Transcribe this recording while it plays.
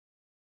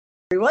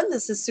Everyone,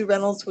 this is Sue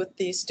Reynolds with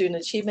the Student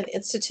Achievement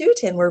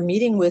Institute, and we're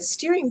meeting with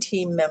steering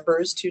team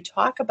members to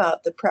talk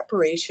about the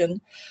preparation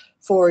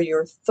for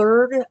your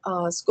third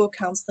school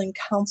counseling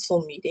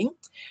council meeting,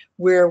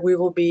 where we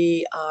will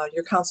be,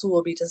 your council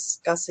will be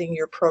discussing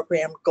your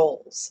program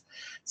goals.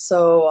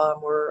 So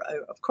we're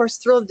of course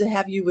thrilled to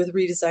have you with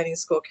Redesigning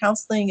School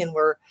Counseling, and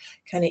we're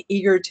kind of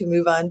eager to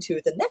move on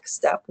to the next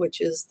step, which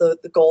is the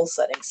goal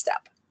setting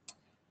step.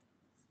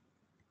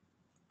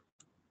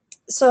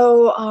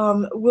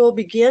 So we'll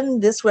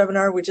begin this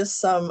webinar with just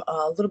some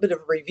little bit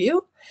of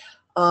review.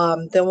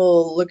 Then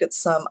we'll look at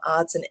some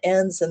odds and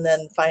ends, and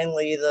then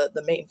finally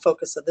the main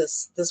focus of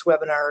this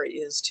webinar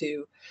is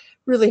to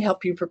really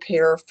help you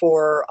prepare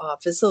for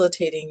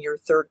facilitating your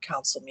third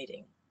council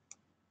meeting.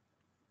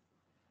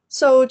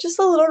 So just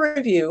a little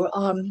review.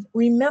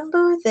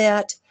 Remember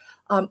that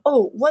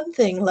one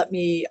thing let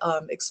me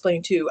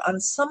explain too. On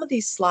some of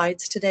these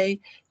slides today,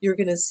 you're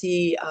going to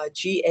see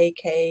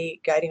GAK,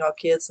 Guiding All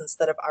Kids,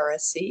 instead of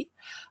RSC.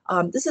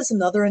 This is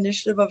another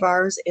initiative of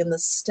ours, and the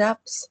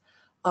steps,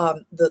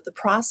 the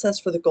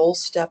process for the goal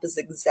step is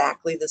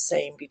exactly the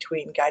same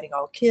between Guiding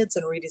All Kids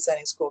and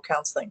Redesigning School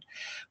Counseling.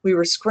 We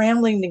were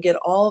scrambling to get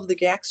all of the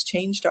GACs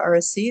changed to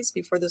RSCs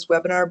before this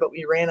webinar, but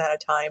we ran out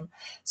of time.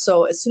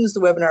 So as soon as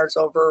the webinar is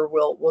over,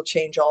 we'll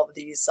change all of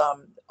these,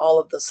 all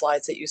of the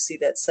slides that you see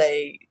that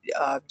say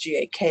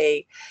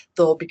GAK,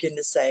 they'll begin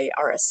to say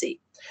RSC.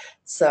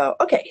 So,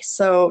 okay,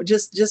 so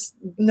just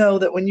know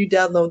that when you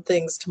download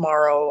things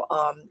tomorrow,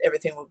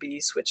 everything will be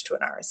switched to an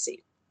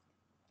RSC.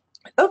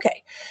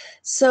 Okay,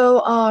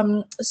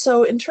 so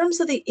so in terms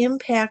of the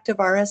impact of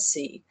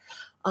RSC,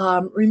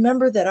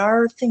 remember that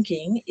our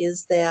thinking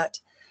is that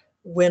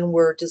when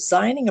we're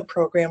designing a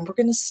program, we're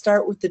going to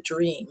start with the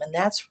dream, and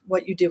that's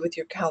what you did with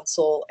your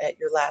council at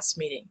your last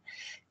meeting.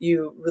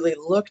 You really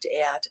looked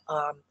at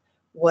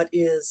what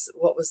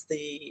was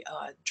the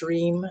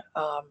dream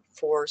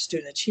for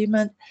student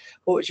achievement,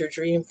 what was your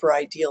dream for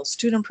ideal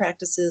student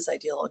practices,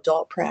 ideal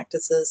adult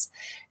practices,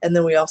 and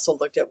then we also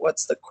looked at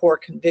what's the core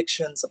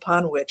convictions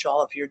upon which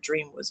all of your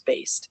dream was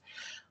based.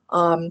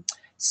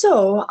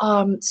 So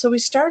we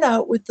start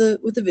out with the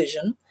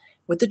vision,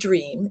 with the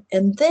dream,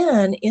 and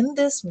then in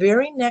this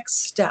very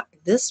next step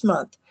this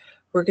month,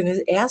 we're going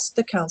to ask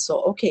the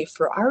council, okay,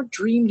 for our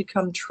dream to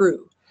come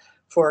true,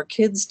 for our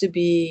kids to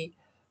be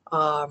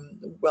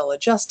well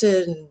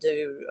adjusted and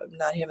to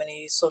not have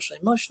any social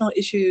emotional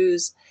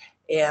issues,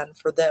 and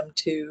for them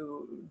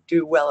to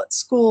do well at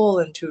school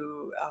and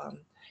to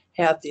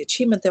have the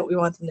achievement that we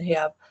want them to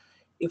have,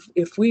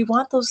 if we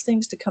want those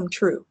things to come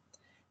true,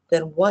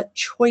 then what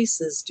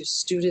choices do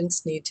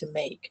students need to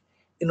make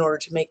in order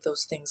to make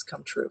those things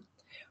come true?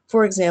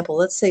 For example,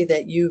 let's say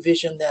that you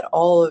vision that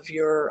all of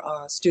your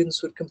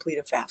students would complete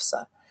a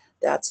FAFSA.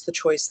 That's the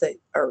choice that,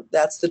 or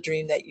that's the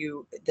dream that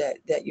you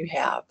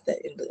have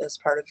as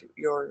part of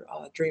your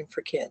dream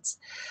for kids.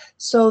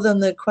 So then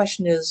the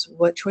question is,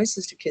 what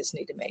choices do kids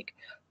need to make?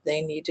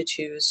 They need to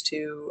choose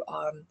to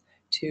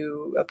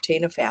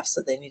obtain a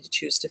FAFSA. They need to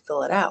choose to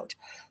fill it out.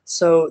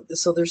 So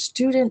there's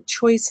student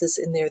choices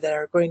in there that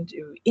are going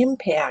to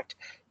impact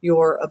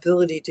your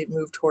ability to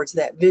move towards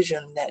that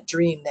vision, that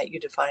dream that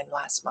you defined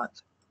last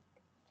month.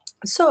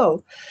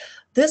 So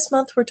this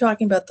month we're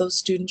talking about those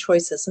student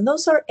choices, and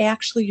those are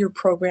actually your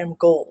program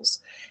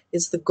goals.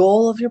 It's the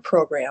goal of your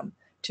program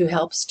to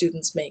help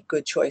students make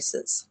good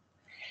choices.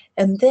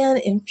 And then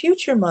in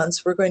future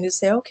months, we're going to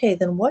say, okay,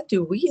 then what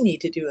do we need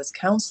to do as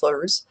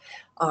counselors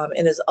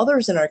and as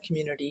others in our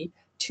community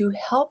to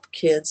help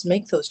kids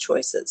make those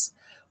choices?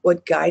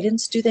 What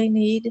guidance do they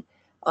need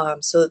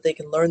so that they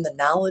can learn the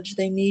knowledge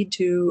they need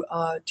to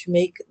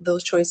make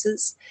those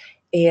choices?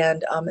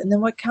 And then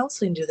what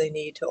counseling do they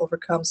need to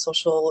overcome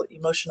social,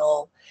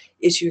 emotional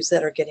issues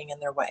that are getting in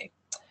their way?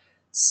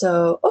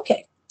 So,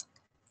 okay.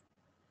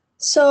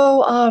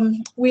 So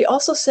we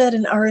also said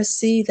in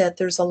RSC that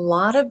there's a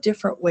lot of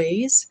different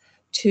ways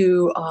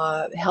to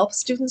help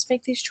students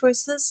make these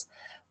choices,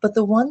 but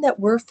the one that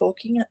we're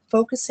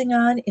focusing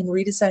on in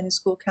Redesigning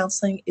School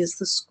Counseling is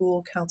the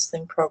school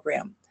counseling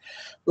program.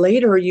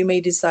 Later, you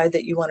may decide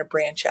that you want to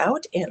branch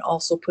out and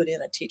also put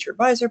in a teacher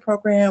advisor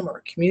program or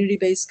a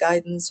community-based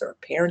guidance or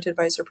a parent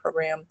advisor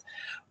program,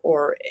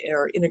 or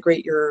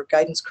integrate your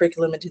guidance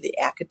curriculum into the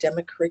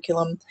academic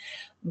curriculum.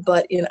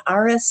 But in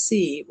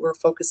RSC, we're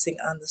focusing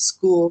on the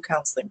school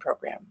counseling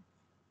program.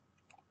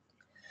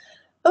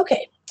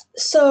 Okay,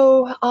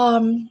 so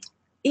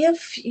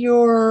if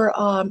you're,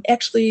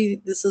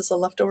 actually, this is a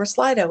leftover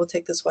slide. I will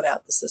take this one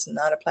out. This does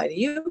not apply to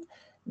you.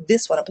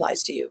 This one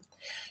applies to you.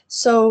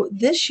 So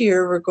this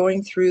year we're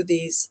going through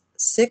these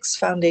 6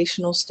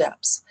 foundational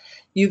steps.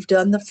 You've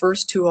done the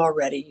first 2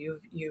 already.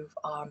 You've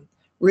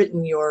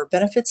written your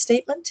benefit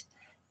statement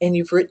and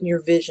you've written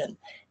your vision.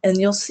 And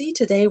you'll see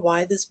today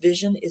why this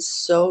vision is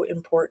so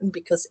important,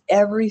 because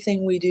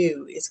everything we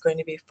do is going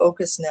to be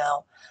focused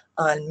now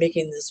on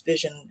making this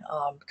vision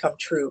come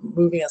true,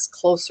 moving us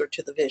closer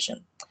to the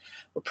vision.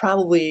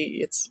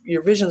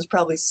 Your vision is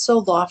probably so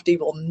lofty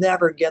we'll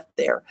never get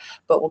there,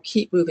 but we'll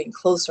keep moving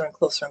closer and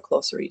closer and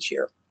closer each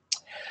year.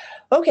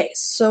 Okay,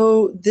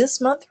 so this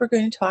month we're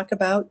going to talk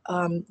about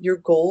your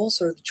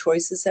goals or the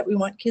choices that we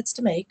want kids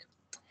to make.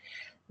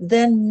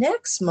 Then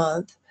next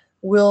month,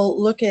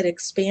 we'll look at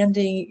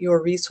expanding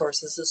your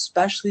resources,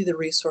 especially the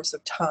resource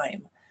of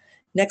time.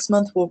 Next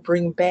month, we'll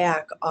bring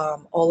back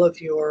all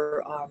of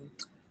your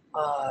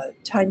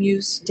time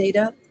use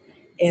data,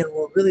 and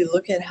we'll really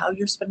look at how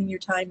you're spending your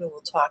time, and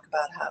we'll talk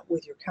about how,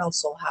 with your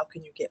council, how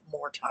can you get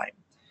more time,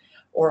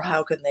 or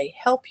how can they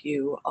help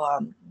you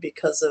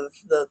because of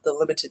the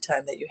limited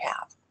time that you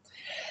have.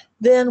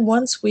 Then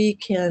once we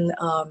can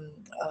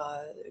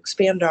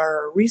expand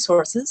our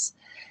resources,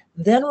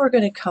 then we're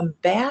going to come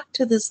back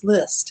to this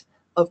list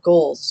of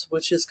goals,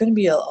 which is going to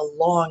be a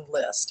long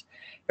list.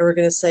 And we're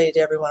going to say to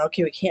everyone,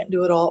 okay, we can't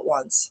do it all at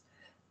once.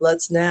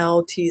 Let's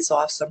now tease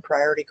off some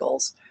priority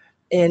goals.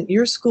 And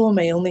your school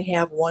may only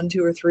have 1,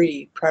 2, or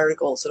 3 priority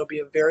goals. It'll be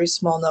a very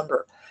small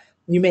number.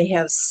 You may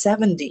have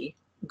 70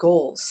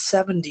 goals,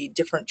 70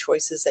 different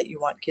choices that you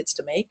want kids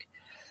to make.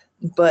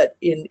 But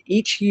in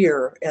each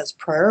year, as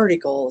priority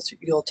goals,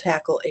 you'll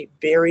tackle a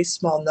very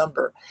small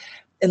number.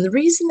 And the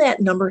reason that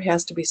number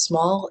has to be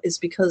small is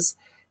because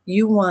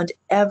you want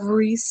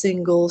every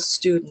single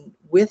student,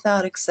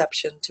 without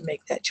exception, to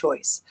make that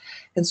choice.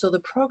 And so the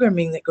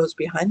programming that goes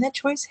behind that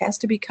choice has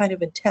to be kind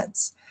of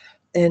intense.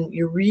 And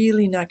you're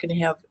really not going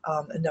to have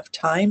enough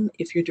time,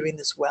 if you're doing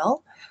this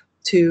well,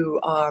 to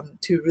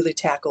really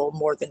tackle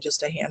more than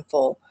just a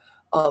handful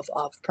of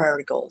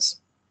priority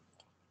goals.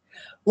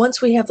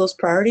 Once we have those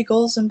priority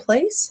goals in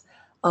place,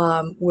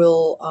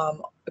 we'll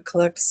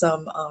collect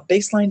some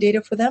baseline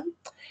data for them.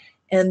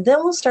 And then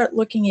we'll start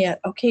looking at,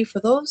 okay,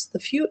 for the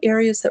few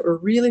areas that we're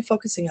really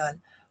focusing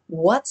on,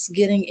 what's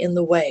getting in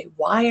the way?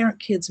 Why aren't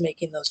kids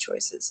making those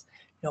choices?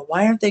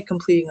 Why aren't they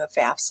completing a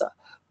FAFSA?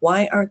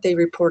 Why aren't they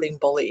reporting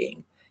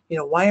bullying?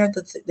 Why aren't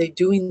they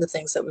doing the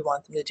things that we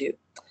want them to do?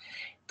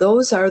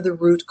 Those are the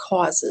root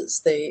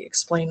causes. They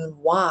explain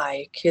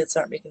why kids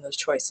aren't making those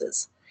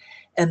choices.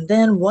 And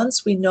then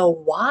once we know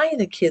why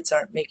the kids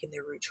aren't making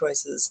their root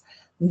choices,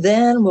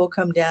 then we'll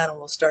come down and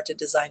we'll start to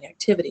design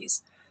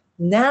activities.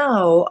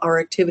 Now our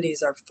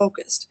activities are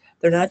focused.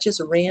 They're not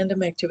just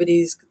random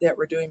activities that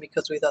we're doing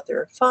because we thought they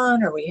were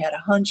fun or we had a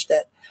hunch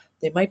that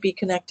they might be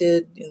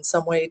connected in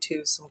some way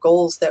to some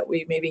goals that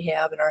we maybe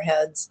have in our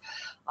heads.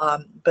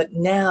 But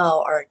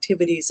now our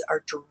activities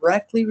are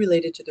directly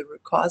related to the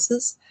root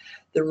causes.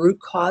 The root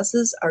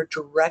causes are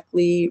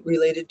directly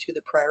related to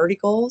the priority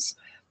goals.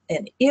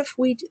 And if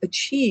we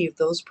achieve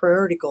those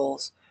priority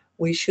goals,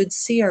 we should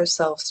see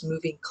ourselves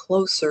moving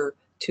closer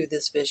to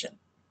this vision.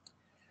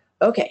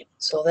 Okay,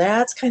 so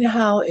that's kind of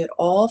how it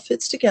all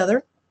fits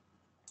together.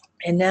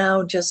 And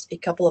now just a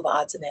couple of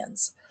odds and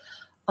ends.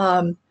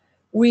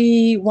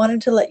 We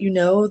wanted to let you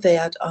know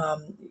that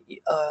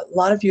a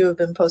lot of you have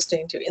been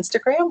posting to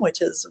Instagram,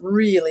 which is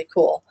really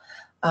cool.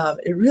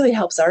 It really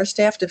helps our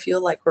staff to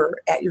feel like we're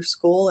at your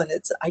school, and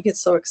I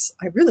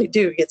really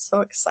do get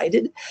so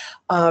excited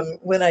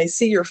when I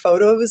see your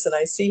photos and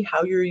I see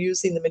how you're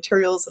using the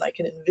materials, and I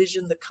can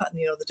envision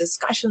the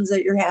discussions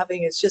that you're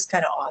having. It's just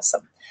kind of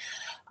awesome.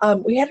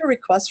 We had a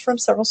request from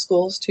several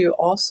schools to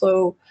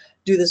also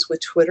do this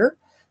with Twitter.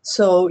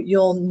 So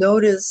you'll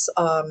notice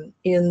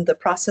in the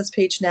process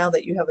page now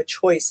that you have a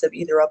choice of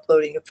either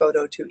uploading a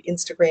photo to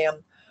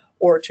Instagram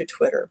or to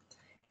Twitter.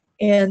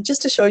 And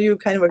just to show you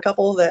kind of a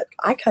couple that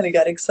I kind of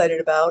got excited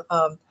about,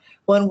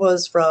 one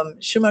was from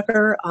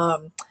Schumacher,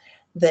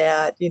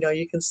 that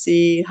you can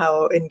see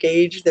how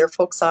engaged their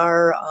folks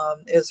are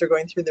as they're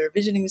going through their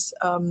visioning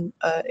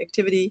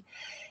activity.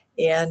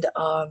 And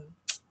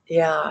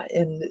yeah,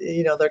 and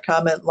their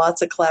comment,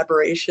 lots of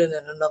collaboration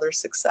and another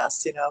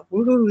success,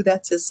 woohoo,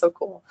 that's just so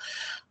cool.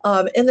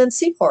 And then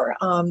Seymour,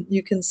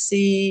 you can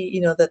see,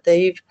 that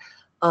they've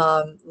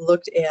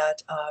looked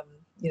at,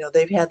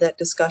 they've had that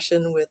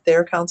discussion with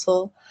their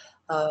council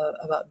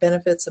about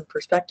benefits and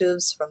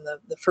perspectives from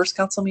the first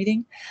council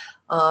meeting.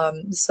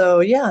 So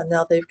yeah,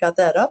 now they've got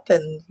that up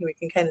and we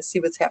can kind of see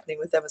what's happening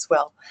with them as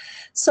well.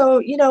 So,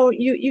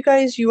 you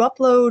guys, you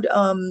upload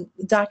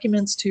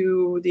documents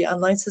to the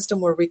online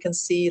system where we can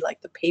see like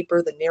the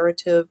paper, the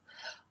narrative.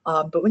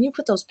 But when you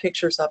put those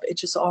pictures up, it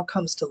just all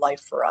comes to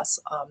life for us.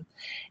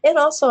 And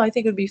also, I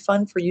think it would be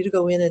fun for you to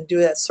go in and do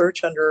that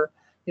search under,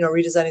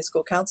 redesigning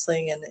school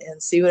counseling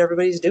and see what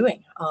everybody's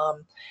doing.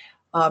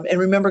 And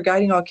remember,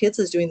 Guiding All Kids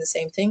is doing the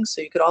same thing.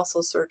 So you could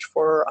also search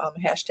for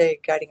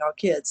hashtag Guiding All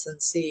Kids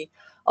and see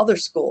other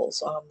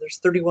schools. There's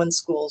 31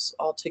 schools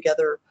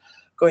altogether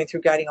going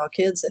through Guiding All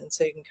Kids, and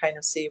so you can kind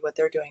of see what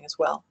they're doing as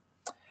well.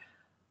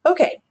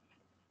 Okay.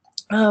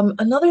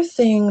 Another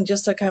thing,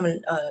 just a kind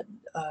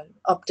of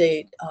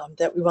update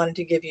that we wanted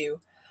to give you,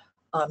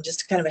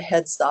 just kind of a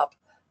heads up.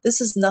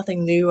 This is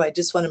nothing new. I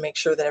just want to make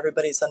sure that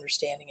everybody's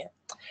understanding it.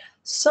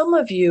 Some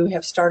of you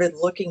have started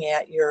looking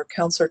at your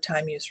counselor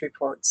time use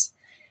reports.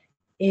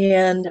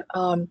 And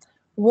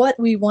what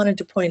we wanted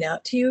to point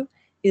out to you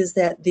is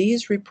that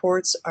these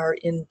reports are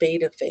in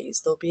beta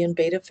phase. They'll be in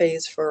beta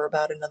phase for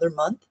about another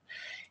month.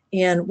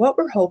 And what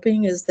we're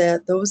hoping is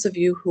that those of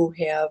you who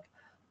have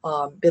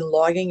been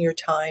logging your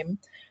time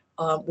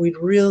We'd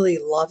really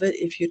love it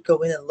if you'd go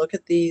in and look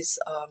at these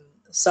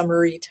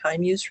summary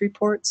time use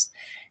reports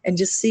and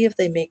just see if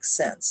they make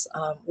sense.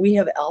 We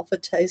have alpha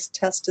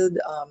tested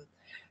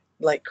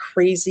like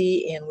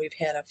crazy, and we've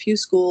had a few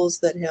schools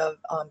that have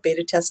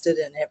beta tested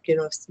and have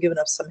given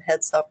us some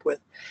heads up with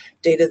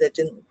data that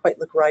didn't quite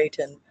look right.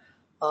 And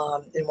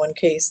in one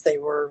case, they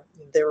were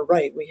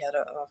right. We had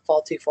a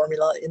faulty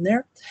formula in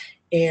there,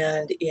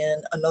 and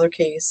in another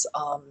case,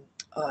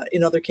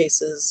 in other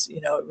cases,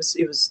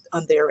 it was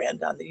on their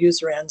end, on the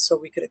user end, so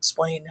we could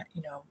explain,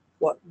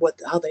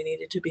 how they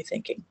needed to be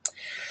thinking.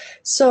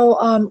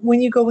 So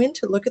when you go in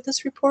to look at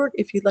this report,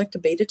 if you'd like to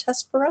beta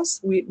test for us,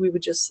 we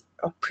would just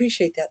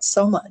appreciate that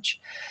so much.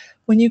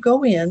 When you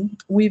go in,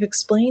 we've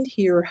explained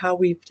here how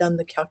we've done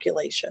the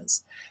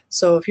calculations.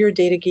 So if you're a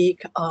data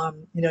geek,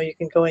 you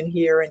can go in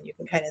here and you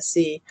can kind of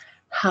see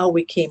how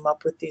we came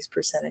up with these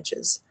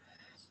percentages.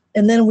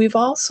 And then we've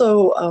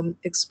also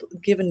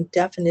given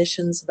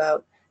definitions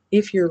about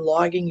if you're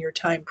logging your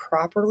time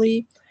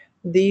properly.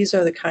 These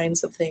are the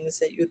kinds of things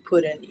that you'd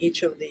put in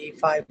each of the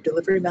 5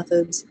 delivery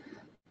methods,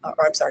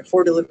 or I'm sorry,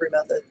 4 delivery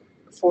methods,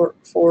 four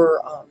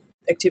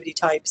activity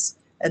types,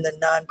 and then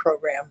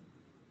non-program.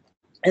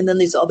 And then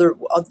these other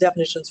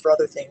definitions for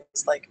other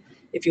things, like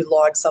if you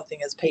log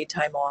something as paid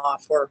time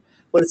off, or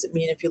what does it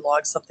mean if you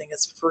log something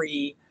as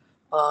free,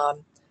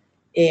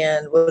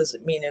 and what does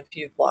it mean if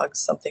you've logged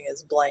something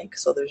as blank,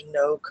 so there's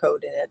no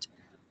code in it.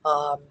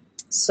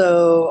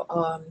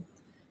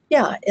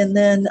 Yeah, and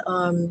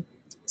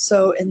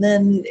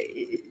then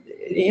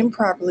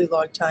improperly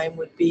logged time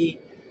would be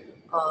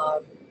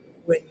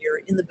when you're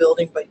in the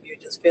building but you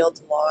just failed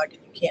to log and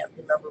you can't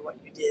remember what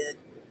you did.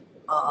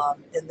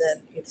 And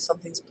then if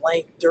something's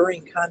blank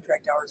during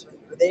contract hours when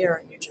you were there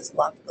and you just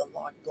left the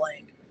log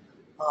blank,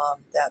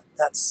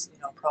 that's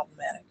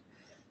problematic.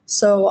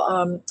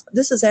 So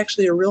this is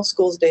actually a real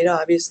school's data.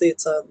 Obviously,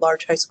 it's a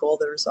large high school.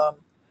 There's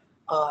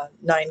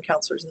 9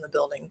 counselors in the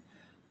building,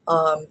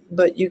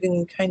 but you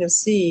can kind of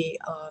see,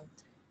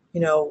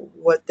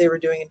 what they were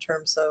doing in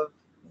terms of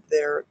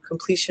their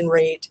completion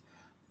rate,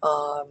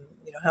 how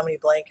many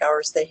blank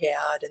hours they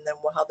had, and then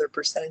how their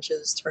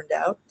percentages turned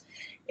out.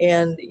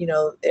 And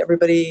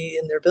everybody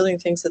in their building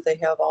thinks that they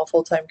have all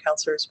full-time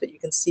counselors, but you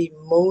can see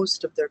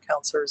most of their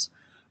counselors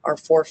are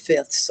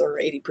 4/5 or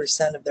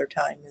 80% of their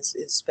time is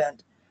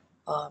spent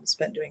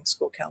doing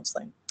school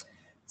counseling.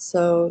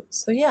 So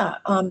yeah,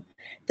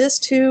 this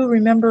too,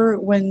 remember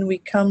when we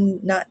come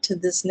not to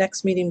this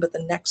next meeting, but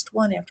the next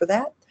one after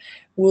that,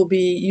 we'll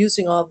be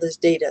using all this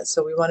data.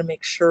 So we want to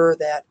make sure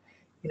that,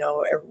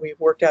 we've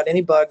worked out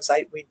any bugs.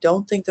 We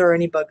don't think there are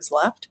any bugs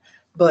left,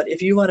 but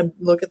if you want to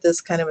look at this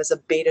kind of as a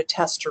beta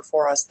tester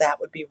for us, that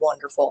would be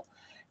wonderful.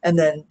 And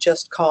then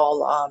just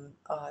call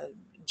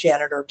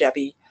Janet or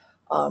Debbie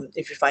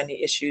if you find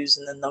any issues,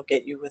 and then they'll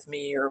get you with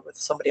me or with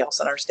somebody else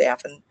on our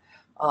staff,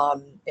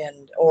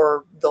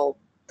 or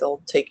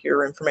they'll take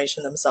your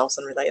information themselves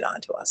and relay it on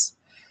to us.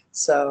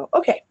 So,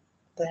 okay,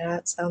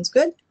 that sounds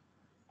good.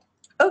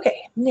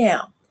 Okay,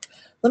 now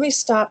let me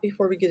stop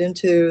before we get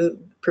into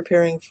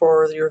preparing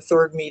for your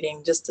 3rd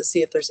meeting just to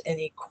see if there's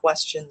any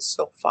questions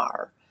so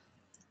far.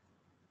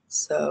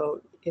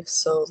 So if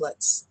so,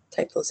 let's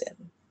type those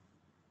in.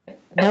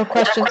 No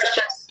questions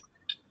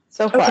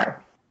so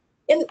far.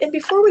 Okay. And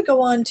before we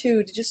go on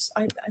to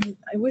I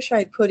wish I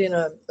had put in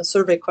a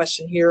survey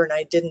question here and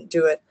I didn't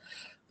do it.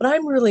 But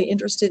I'm really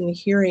interested in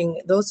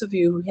hearing those of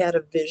you who had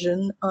a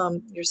vision,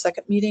 your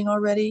 2nd meeting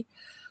already.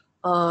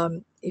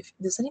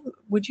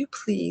 Would you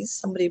please,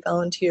 somebody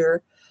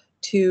volunteer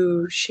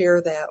to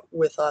share that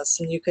with us?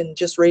 And you can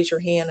just raise your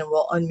hand and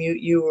we'll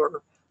unmute you,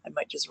 or I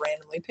might just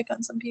randomly pick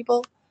on some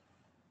people.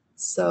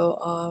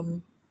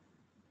 So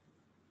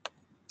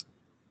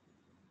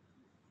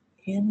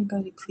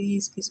anybody,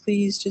 please,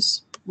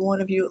 just one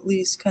of you at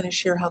least kind of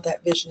share how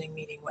that visioning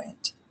meeting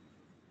went.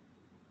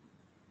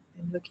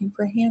 I'm looking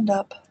for a hand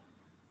up.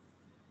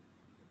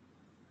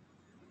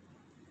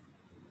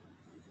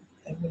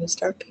 I'm going to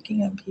start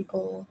picking on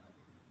people.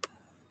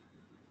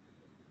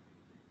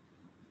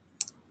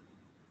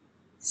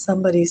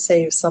 Somebody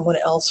save someone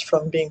else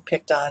from being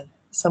picked on.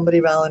 Somebody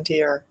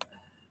volunteer.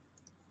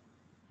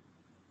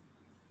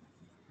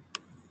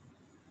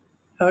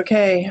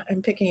 Okay,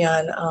 I'm picking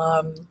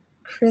on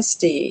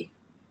Christy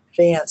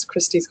Vance.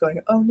 Christy's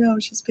going, oh no,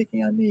 she's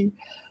picking on me.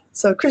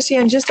 So Christy,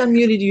 I just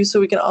unmuted you so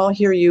we can all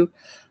hear you.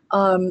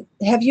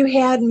 Have you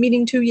had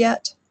meeting 2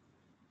 yet?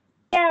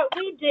 Yeah,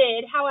 we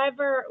did.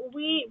 However,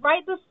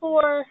 right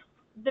before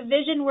the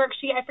vision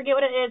worksheet, I forget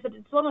what it is, but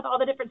it's the one with all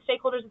the different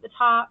stakeholders at the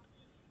top.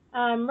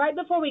 Right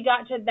before we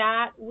got to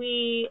that,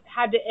 we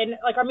had to end,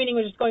 our meeting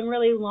was just going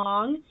really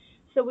long.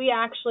 So we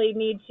actually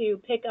need to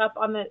pick up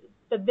on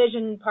the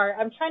vision part.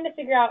 I'm trying to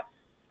figure out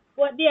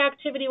what the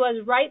activity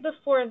was right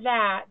before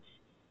that.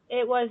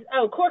 It was,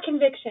 core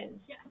convictions.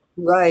 Yeah.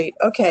 Right.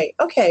 Okay.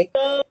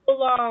 So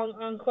long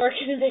on core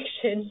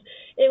convictions.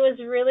 It was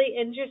really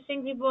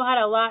interesting. People had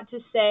a lot to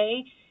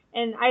say,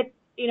 and I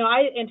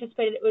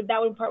anticipated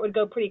that one part would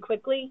go pretty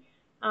quickly,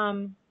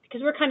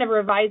 because we're kind of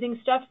revising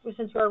stuff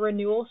since we're a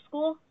renewal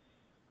school.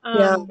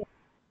 Yeah.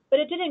 but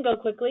it didn't go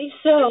quickly.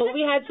 So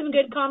we had some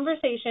good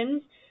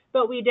conversations,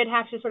 but we did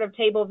have to sort of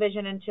table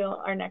vision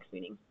until our next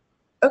meeting.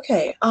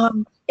 Okay.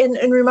 And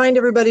remind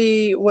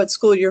everybody what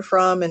school you're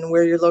from and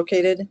where you're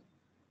located.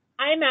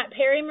 I'm at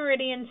Perry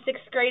Meridian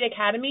 6th Grade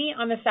Academy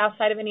on the south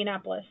side of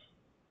Indianapolis.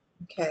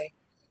 Okay.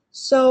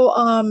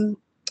 So,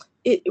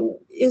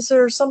 is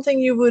there something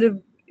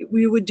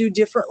we would do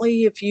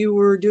differently if you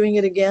were doing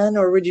it again,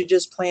 or would you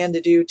just plan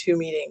to do 2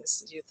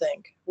 meetings, do you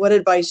think? What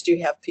advice do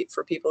you have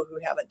for people who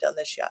haven't done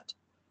this yet?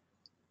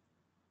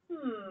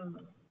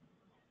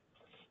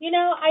 You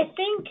know, I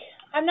think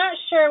I'm not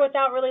sure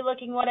without really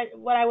looking what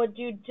I would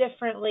do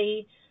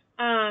differently.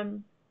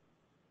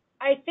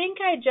 I think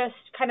I just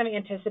kind of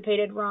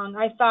anticipated wrong.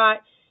 I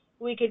thought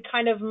we could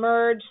kind of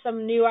merge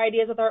some new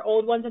ideas with our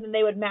old ones and then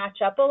they would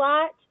match up a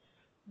lot.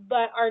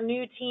 But our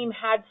new team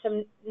had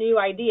some new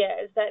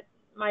ideas that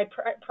my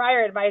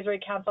prior advisory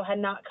council had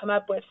not come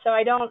up with. So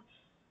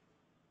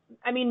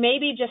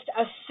maybe just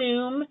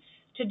assume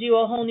to do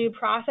a whole new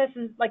process,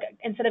 and like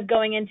instead of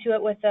going into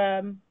it with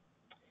the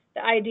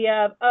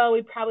idea of, oh,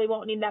 we probably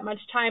won't need that much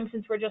time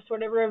since we're just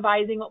sort of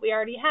revising what we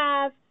already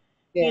have,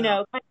 Yeah. kind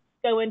of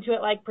go into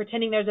it like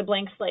pretending there's a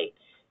blank slate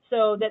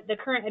so that the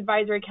current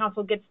advisory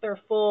council gets their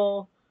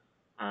full,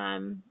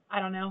 I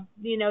don't know,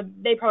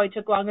 they probably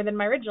took longer than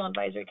my original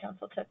advisory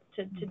council took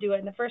to do it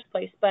in the first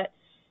place. But,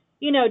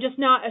 just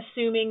not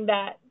assuming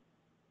that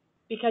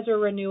because we're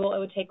renewal, it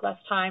would take less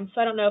time.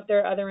 So I don't know if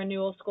there are other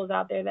renewal schools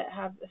out there that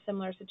have a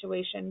similar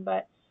situation,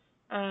 but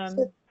I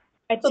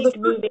think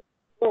moving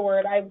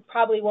forward, I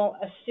probably won't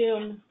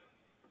assume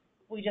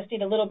we just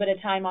need a little bit of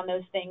time on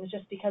those things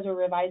just because we're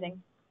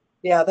revising.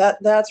 Yeah,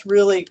 that's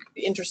really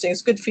interesting.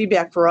 It's good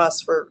feedback for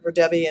us, for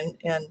Debbie,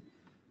 and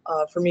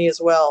for me as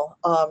well.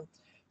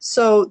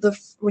 So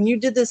when you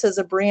did this as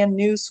a brand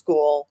new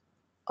school,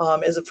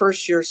 as a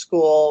first year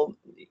school,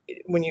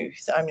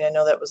 I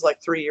know that was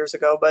like 3 years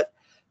ago, but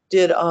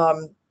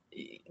do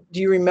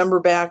you remember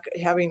back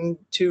having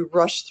to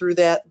rush through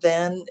that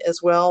then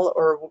as well,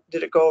 or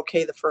did it go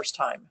okay the first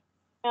time?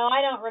 No,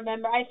 I don't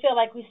remember. I feel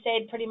like we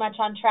stayed pretty much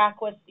on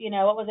track with,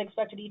 what was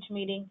expected each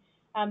meeting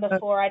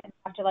before I didn't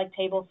have to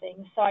table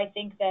things. So I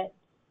think that,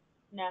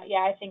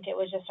 I think it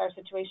was just our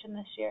situation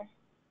this year.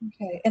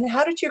 Okay. And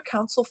how did your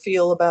council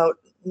feel about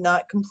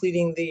not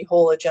completing the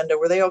whole agenda?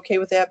 Were they okay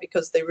with that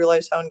because they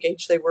realized how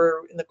engaged they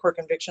were in the core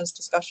convictions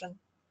discussion?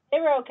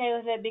 They were okay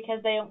with it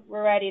because they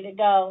were ready to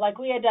go. Like,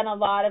 we had done a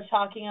lot of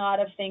talking, a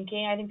lot of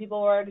thinking. I think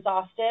people were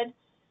exhausted.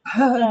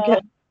 So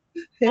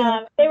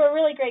Yeah. they were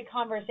really great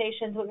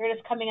conversations, but we were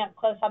just coming up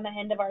close on the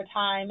end of our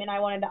time, and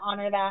I wanted to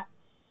honor that.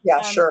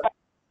 Yeah, sure. So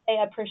they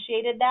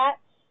appreciated that.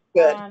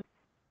 Good.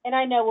 And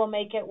I know we'll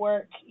make it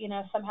work,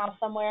 somehow,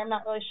 somewhere. I'm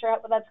not really sure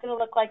what that's going to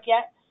look like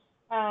yet.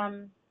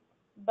 And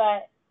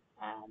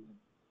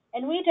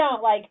we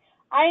don't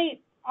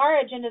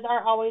our agendas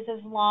aren't always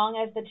as long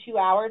as the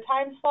 2-hour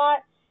time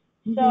slot.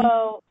 Mm-hmm.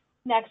 So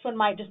next one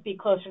might just be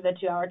closer to the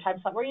 2-hour time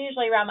slot. We're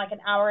usually around an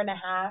hour and a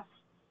half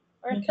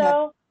or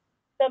so.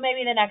 So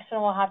maybe the next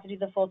one we'll have to do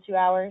the full 2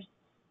 hours.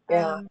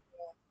 Yeah.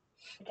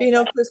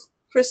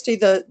 Christy,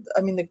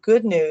 the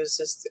good news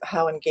is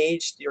how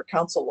engaged your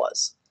council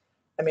was.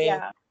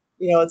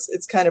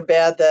 It's kind of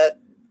bad that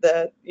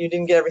you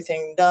didn't get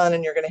everything done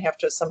and you're going to have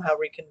to somehow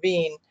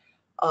reconvene.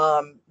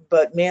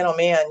 But man, oh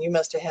man, you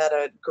must have had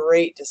a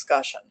great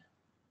discussion.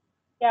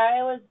 Yeah,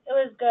 it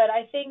was good.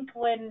 I think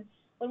when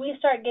we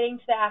start getting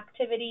to the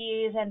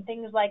activities and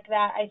things like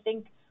that, I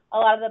think a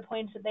lot of the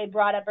points that they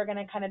brought up are going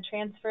to kind of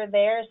transfer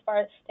there. As far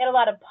as they had a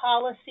lot of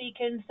policy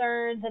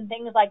concerns and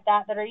things like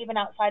that are even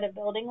outside of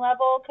building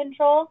level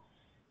control.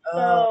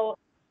 So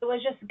it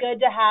was just good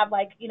to have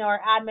our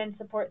admin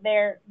support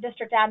there,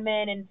 district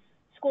admin and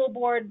school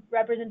board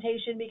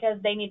representation, because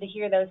they need to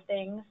hear those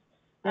things.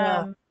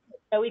 Yeah.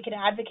 So we can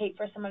advocate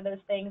for some of those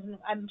things, and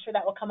I'm sure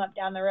that will come up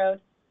down the road.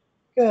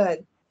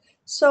 Good.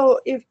 So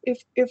if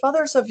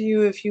others of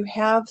you, if you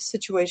have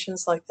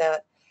situations like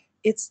that,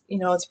 it's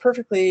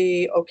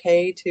perfectly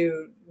okay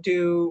to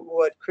do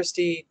what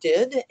Christy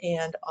did,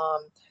 and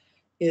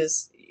you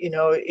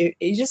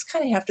just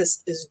kind of have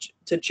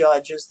to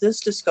judge, is this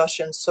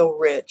discussion so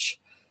rich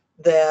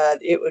that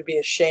it would be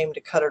a shame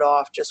to cut it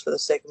off just for the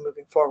sake of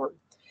moving forward.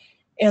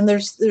 And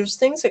there's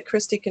things that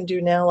Christy can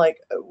do now.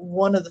 Like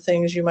one of the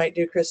things you might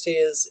do, Christy,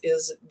 is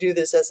do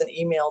this as an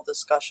email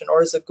discussion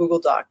or as a Google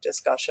Doc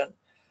discussion,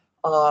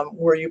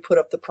 where you put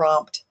up the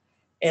prompt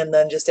and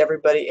then just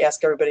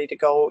ask everybody to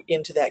go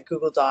into that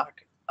Google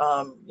Doc,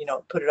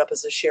 put it up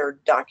as a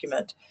shared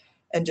document,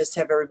 and just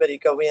have everybody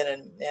go in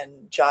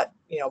and jot,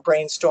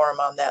 brainstorm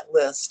on that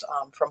list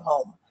from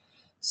home.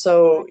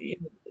 So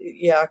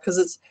yeah, because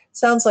it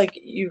sounds like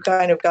you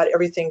kind of got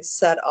everything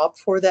set up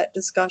for that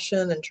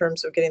discussion in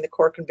terms of getting the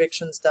core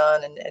convictions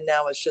done, and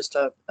now it's just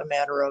a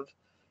matter of,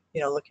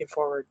 looking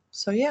forward.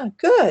 So yeah,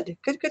 good.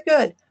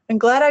 I'm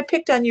glad I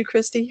picked on you,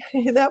 Christy.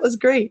 That was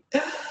great.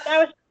 That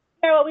was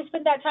what we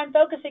spent that time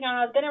focusing on.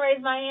 I was going to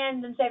raise my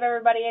hand and save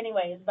everybody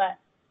anyways, but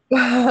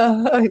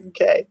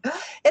Okay.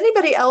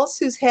 Anybody else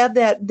who's had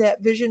that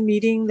vision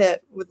meeting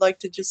that would like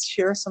to just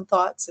share some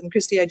thoughts? And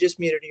Christy, I just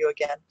muted you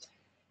again.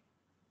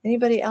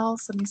 Anybody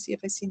else? Let me see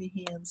if I see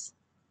any hands.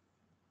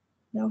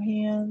 No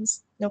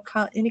hands. No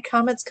any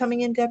comments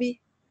coming in,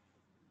 Debbie?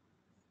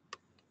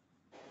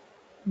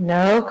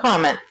 No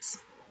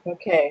comments.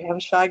 Okay, have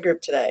a shy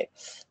group today.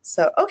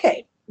 So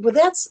okay, well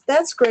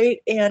that's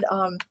great, and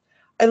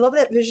I love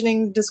that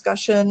visioning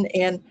discussion,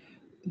 and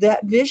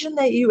that vision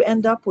that you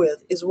end up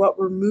with is what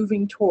we're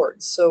moving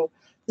towards. So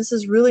this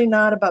is really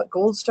not about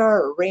Gold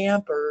Star or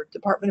RAMP or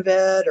Department of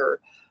Ed or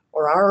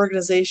our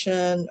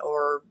organization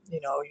or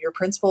your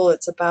principal.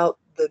 It's about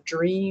the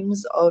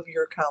dreams of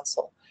your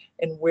council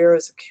and where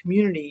as a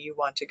community you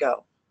want to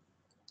go.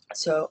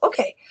 So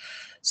okay,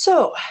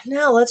 so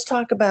now let's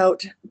talk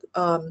about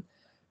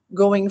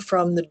going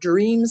from the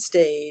dream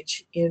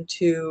stage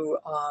into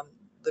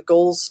the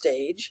goals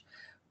stage,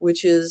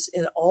 which is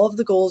in all of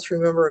the goals,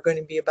 remember, are going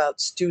to be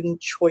about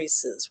student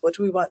choices. What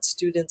do we want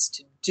students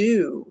to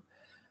do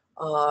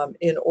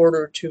in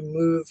order to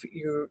move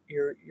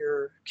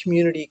your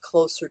community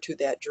closer to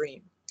that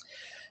dream?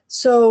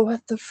 So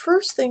the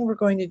first thing we're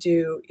going to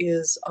do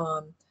is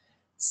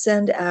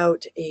send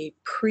out a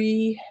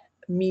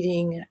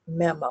pre-meeting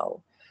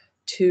memo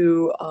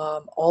to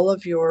all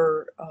of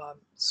your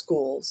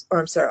schools, or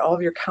I'm sorry, all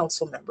of your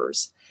council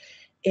members.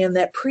 And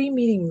that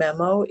pre-meeting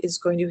memo is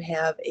going to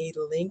have a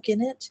link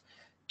in it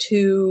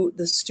to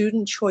the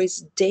student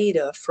choice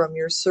data from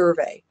your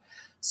survey.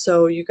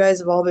 So you guys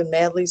have all been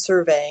madly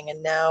surveying,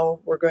 and now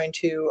we're going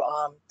to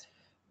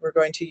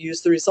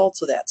use the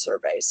results of that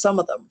survey. Some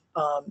of them,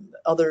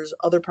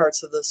 other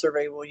parts of the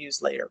survey we'll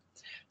use later.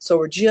 So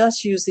we're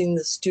just using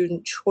the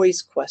student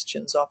choice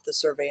questions off the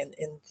survey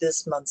in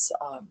this month's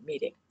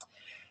meeting.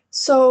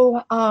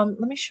 So let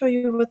me show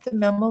you what the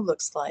memo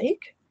looks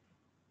like.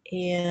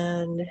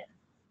 And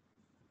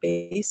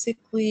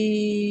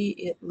basically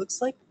it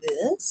looks like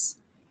this.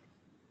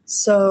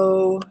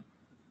 So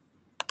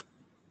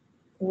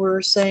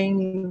we're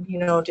saying,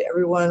 to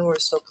everyone, we're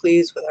so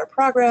pleased with our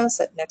progress.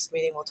 At next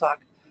meeting, we'll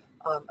talk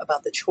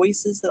about the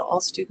choices that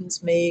all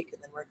students make.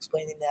 And then we're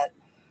explaining that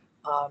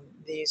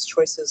these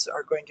choices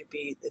are going to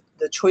be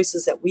the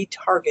choices that we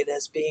target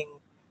as being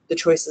the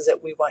choices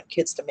that we want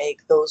kids to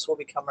make. Those will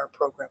become our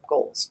program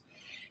goals.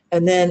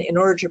 And then in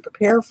order to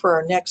prepare for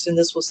our next, and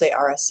this will say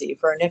RSC,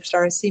 for our next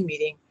RSC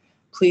meeting,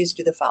 please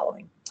do the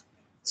following.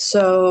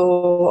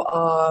 So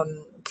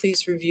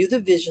please review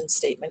the vision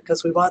statement,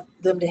 because we want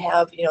them to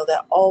have,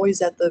 that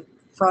always at the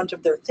front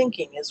of their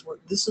thinking is,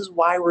 this is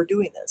why we're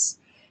doing this.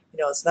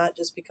 It's not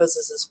just because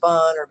this is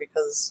fun or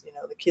because,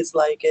 the kids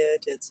like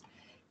it.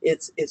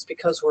 It's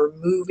because we're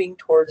moving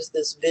towards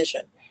this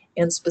vision,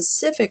 and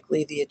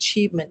specifically the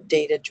achievement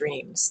data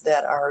dreams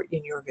that are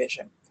in your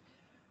vision.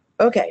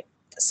 Okay,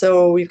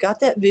 so we've got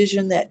that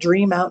vision, that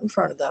dream out in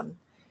front of them.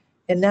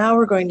 And now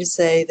we're going to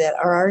say that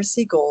our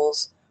RSC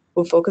goals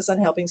will focus on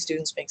helping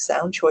students make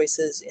sound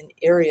choices in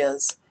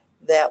areas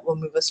that will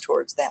move us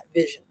towards that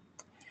vision.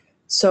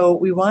 So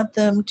we want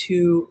them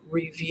to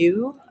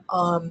review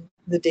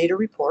the data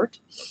report,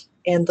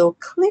 and they'll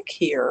click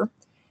here,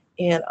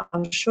 and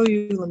I'll show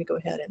you. Let me go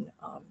ahead and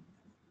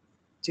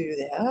do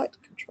that.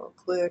 Control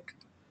click.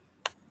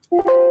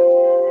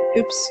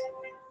 Oops.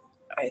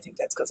 I think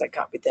that's because I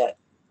copied that.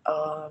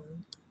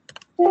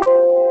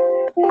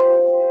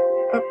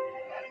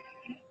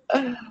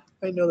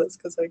 I know that's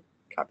because I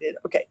copied it.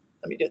 Okay,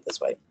 let me do it this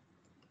way.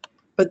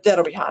 But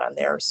that'll be hot on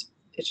theirs.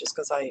 It's just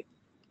because I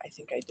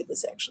think I did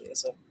this actually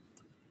as a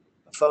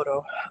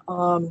photo.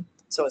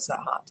 So it's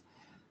not hot.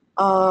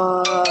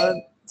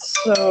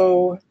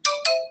 So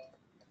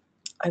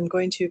I'm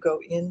going to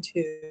go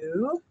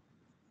into,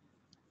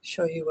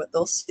 show you what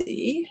they'll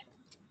see.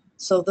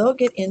 So they'll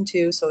get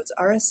into, so it's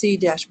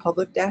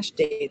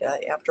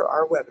RSC-public-data after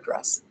our web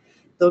address.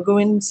 They'll go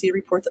in and see a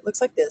report that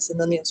looks like this, and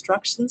then the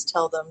instructions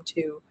tell them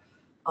to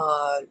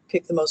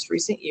pick the most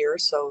recent year.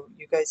 So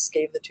you guys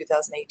gave the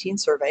 2018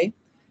 survey,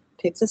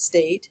 pick the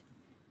state,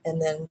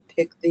 and then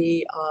pick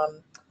the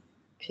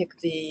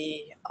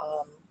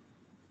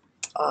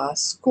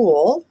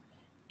school.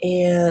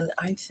 And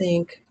I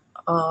think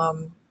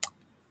I'm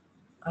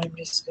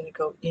just going to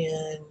go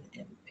in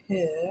and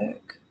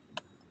pick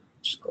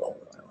which school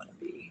do I want to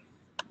be.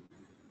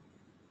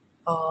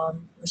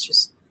 Let's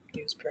just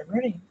use Prairie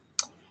Meridian.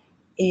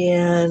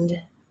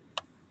 And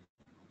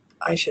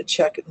I should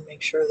check it and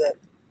make sure that,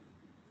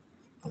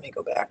 let me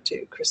go back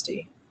to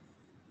Christy.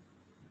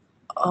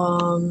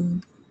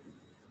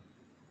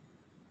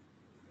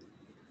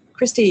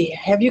 Christy,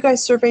 have you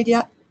guys surveyed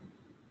yet?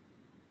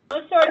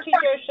 Most of our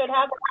teachers should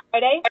have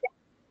Friday.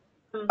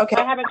 Okay.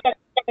 I haven't checked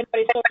if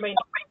anybody's surveyed.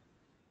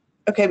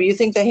 Okay, but you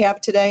think they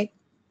have today?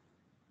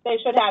 They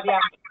should have, yeah.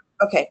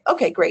 Okay,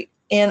 okay, great.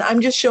 And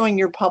I'm just showing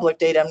your public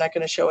data. I'm not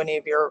going to show any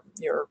of your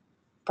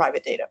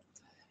private data.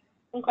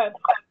 Okay.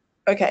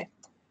 Okay.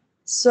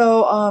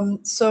 So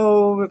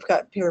so we've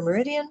got Prairie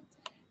Meridian,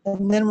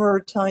 and then we're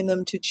telling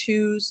them to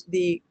choose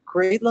the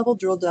grade level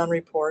drill down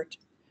report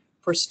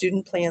for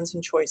student plans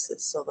and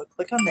choices. So they'll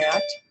click on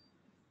that,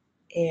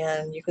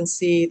 And you can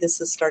see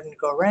this is starting to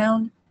go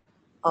around.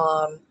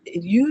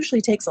 It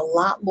usually takes a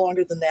lot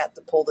longer than that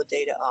to pull the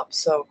data up.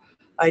 So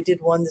I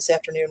did one this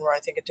afternoon where I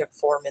think it took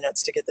 4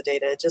 minutes to get the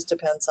data. It just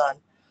depends on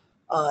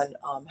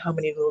how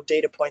many little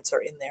data points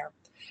are in there.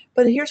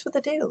 But here's what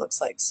the data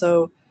looks like.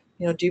 So,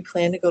 you know, do you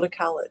plan to go to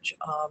college?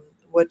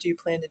 What do you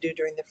plan to do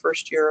during the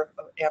first year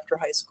after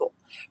high school?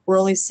 We're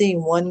only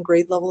seeing one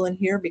grade level in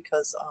here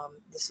because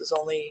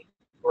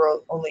we're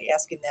only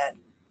asking that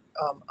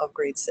of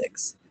grade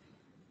 6.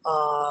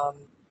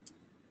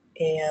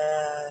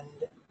 And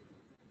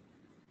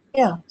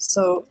yeah,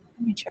 so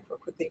let me check real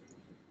quickly.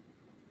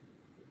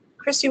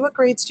 Christy, what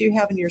grades do you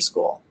have in your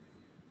school?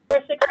 We're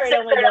 6th grade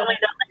only building.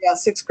 Yeah,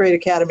 6th grade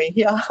academy.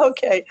 Yeah,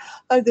 okay.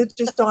 It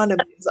just dawned on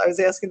me as I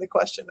was asking the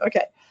question.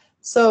 Okay,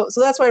 so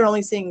that's why we're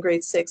only seeing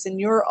grade 6. In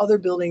your other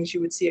buildings,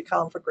 you would see a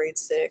column for grade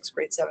 6,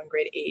 grade 7,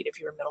 grade 8 if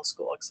you're in middle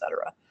school,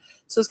 etc.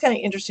 So it's kind of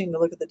interesting to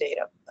look at the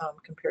data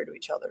compared to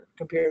each other,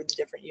 compared to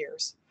different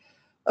years.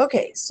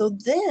 Okay, so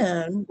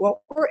then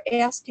what we're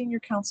asking your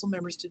council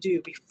members to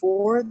do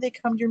before they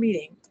come to your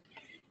meeting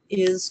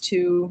is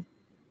to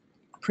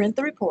print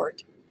the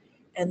report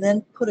and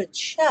then put a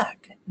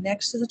check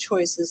next to the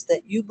choices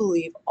that you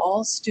believe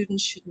all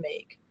students should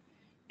make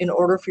in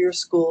order for your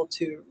school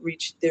to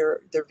reach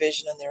their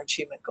vision and their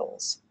achievement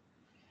goals.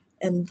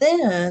 And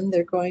then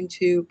they're going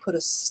to put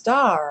a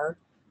star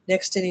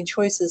next to any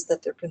choices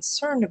that they're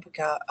concerned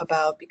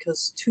about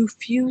because too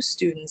few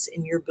students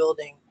in your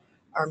building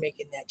are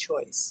making that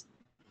choice.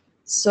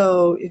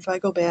 So if I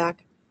go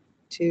back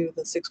to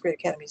the 6th grade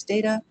academy's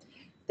data,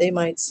 they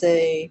might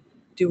say,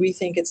 do we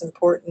think it's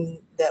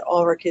important that all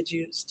of our kids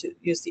use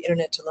the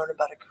internet to learn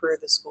about a career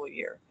this school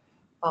year?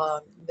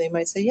 They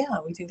might say, yeah,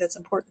 we think that's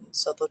important,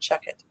 so they'll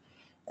check it.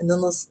 And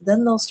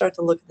then they'll start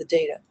to look at the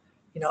data.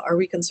 You know, are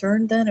we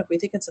concerned then, if we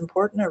think it's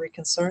important, are we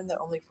concerned that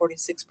only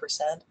 46%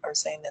 are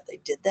saying that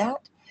they did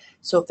that?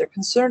 So if they're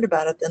concerned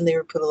about it, then they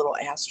would put a little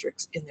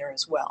asterisk in there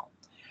as well.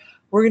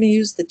 We're going to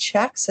use the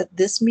checks at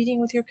this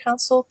meeting with your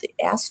council. The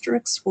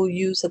asterisks we'll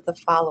use at the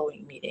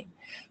following meeting.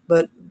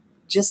 But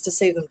just to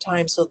save them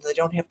time so that they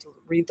don't have to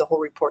read the whole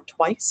report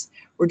twice,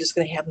 we're just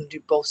going to have them do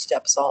both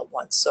steps all at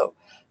once. So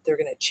they're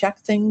going to check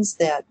things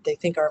that they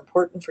think are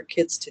important for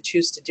kids to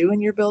choose to do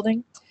in your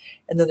building,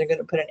 and then they're going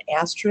to put an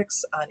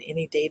asterisk on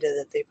any data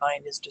that they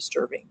find is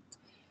disturbing.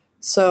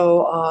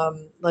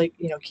 So like,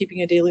 you know,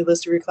 keeping a daily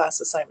list of your class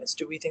assignments,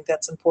 do we think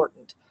that's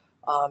important?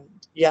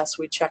 Yes,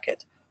 we check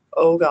it.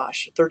 Oh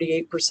gosh,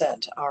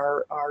 38%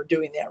 are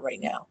doing that right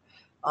now.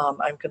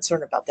 I'm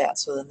concerned about that.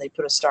 So then they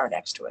put a star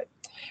next to it.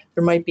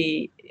 There might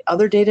be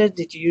other data.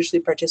 Did you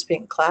usually participate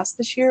in class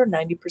this year?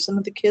 90%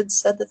 of the kids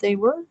said that they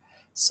were.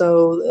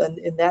 So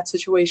in that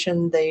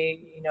situation,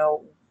 they, you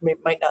know,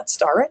 might not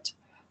star it,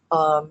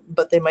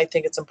 but they might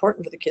think it's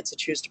important for the kids to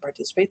choose to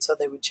participate, so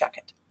they would check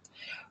it.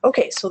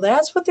 Okay, so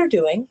that's what they're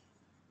doing.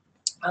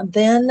 And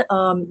then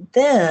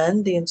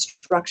the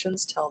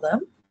instructions tell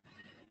them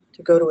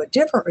to go to a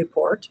different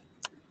report.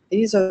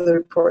 These are the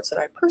reports that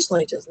I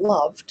personally just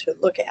love to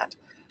look at.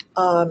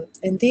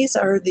 And these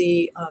are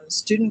the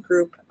student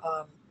group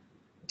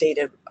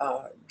data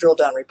drill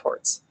down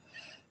reports.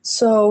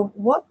 So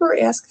what we're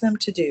asking them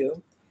to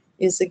do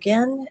is,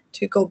 again,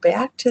 to go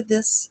back to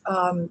this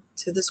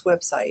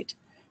website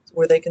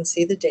where they can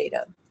see the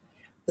data.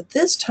 But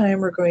this time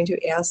we're going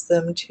to ask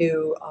them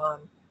to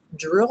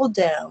drill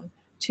down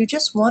to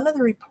just one of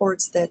the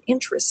reports that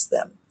interests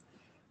them.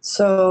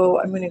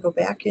 So I'm going to go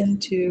back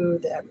into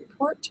that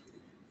report.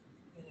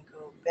 I'm going to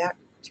go back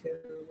to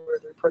where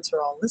the reports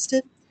are all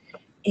listed.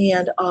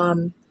 And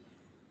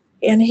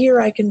here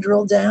I can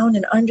drill down,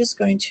 and I'm just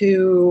going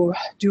to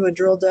do a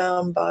drill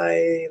down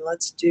by,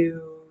 let's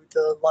do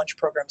the lunch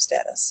program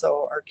status.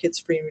 So are kids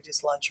free and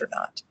reduced lunch or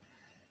not?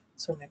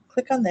 So I'm going to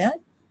click on that,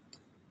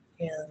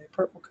 and the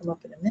report will come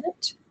up in a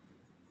minute.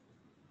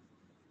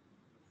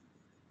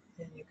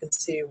 And you can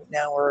see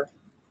now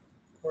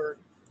we're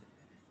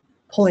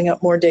pulling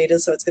up more data,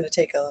 so it's going to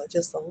take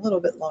just a little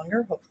bit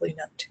longer. Hopefully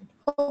not too.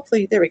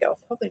 Hopefully, there we go.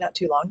 Hopefully not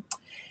too long.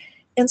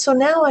 And so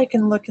now I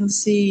can look and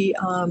see.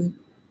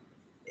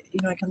 You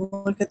know, I can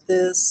look at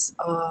this.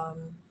 Let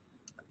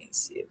me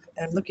see.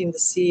 I'm looking to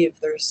see if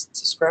there's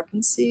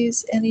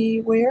discrepancies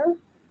anywhere.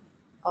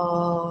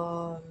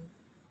 And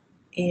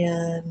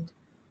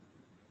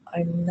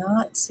I'm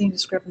not seeing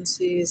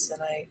discrepancies,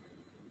 and I'm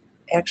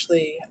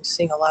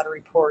seeing a lot of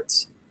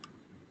reports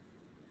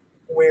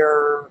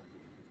where,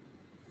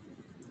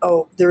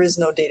 oh, there is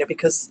no data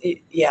because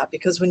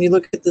when you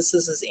look at this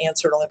is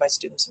answered only by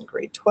students in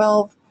grade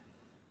 12.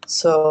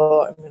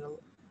 So I'm going to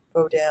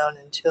go down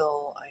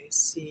until I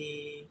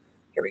see,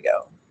 here we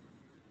go.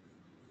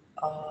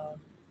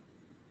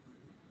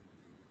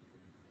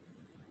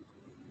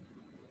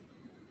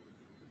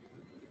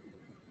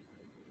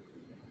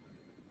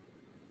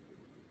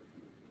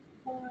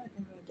 What have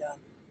I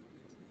done?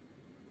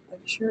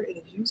 I'm sure it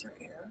is user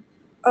error.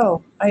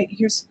 Oh,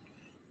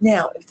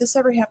 now, if this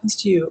ever happens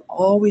to you,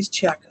 always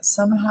check.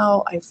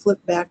 Somehow I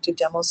flip back to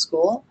demo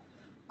school.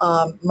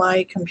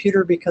 My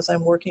computer, because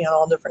I'm working on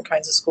all different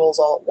kinds of schools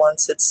all at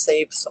once, it's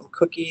saved some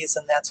cookies,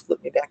 and that's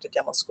flipped me back to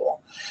demo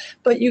school.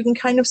 But you can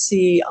kind of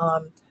see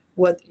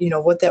what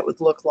that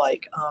would look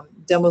like.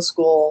 Demo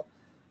school,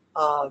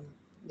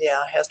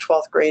 yeah, has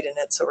 12th grade in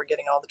it, so we're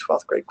getting all the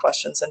 12th grade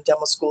questions. And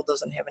demo school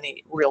doesn't have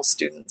any real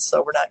students,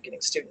 so we're not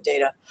getting student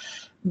data.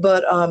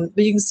 But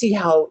you can see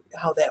how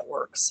that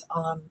works.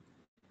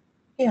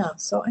 Yeah,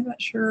 so I'm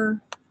not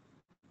sure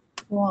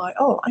why.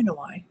 Oh, I know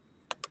why.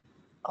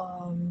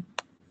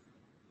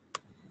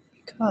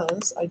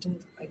 Because I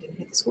didn't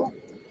hit the school.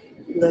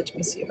 Let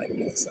me see if I can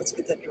get this. Let's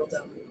get that drill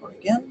down report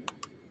again.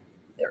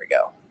 There we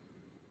go.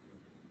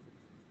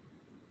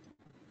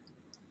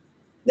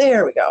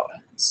 There we go.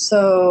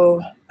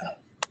 So I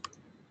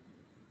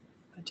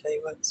tell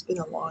you what, it's been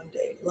a long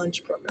day.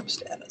 Lunch program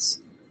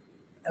status.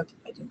 I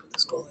didn't put the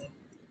school in.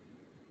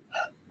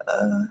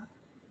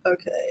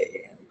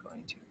 Okay, I'm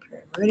going to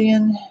Prairie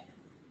Meridian,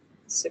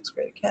 6th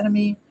grade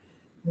academy.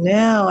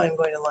 Now I'm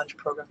going to lunch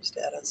program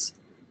status.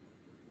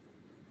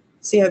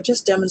 See, I've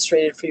just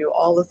demonstrated for you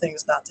all the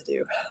things not to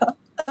do.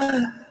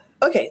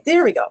 Okay,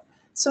 there we go.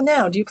 So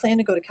now, do you plan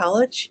to go to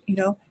college?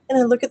 And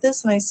I look at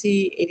this and I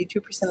see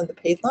 82% of the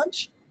paid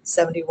lunch,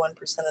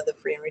 71% of the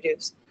free and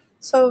reduced.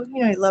 So,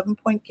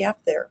 11-point gap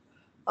there.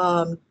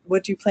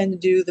 What do you plan to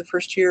do the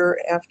first year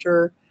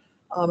after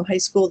high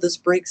school? This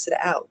breaks it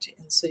out.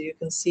 And so you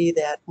can see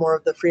that more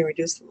of the free and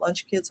reduced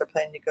lunch kids are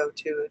planning to go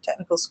to a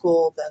technical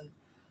school than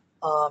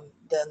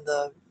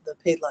the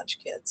paid lunch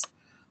kids.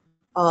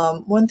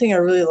 One thing I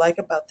really like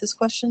about this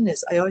question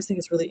is I always think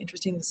it's really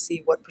interesting to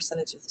see what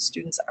percentage of the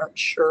students aren't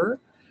sure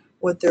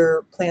what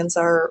their plans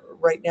are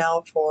right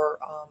now for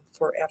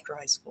after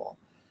high school.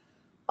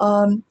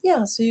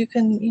 Yeah, so you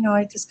can,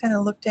 I just kind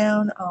of look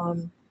down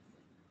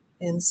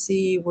and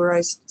see where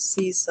I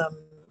see some,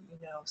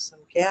 some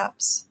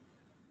gaps.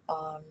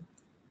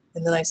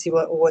 And then I see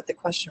what the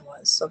question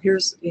was. So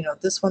here's,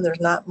 this one,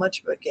 there's not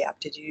much of a gap.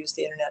 Did you use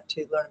the internet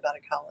to learn about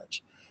a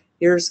college?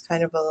 Here's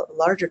kind of a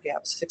larger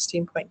gap,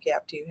 16-point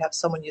gap. Do you have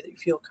someone that you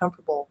feel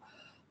comfortable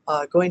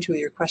going to with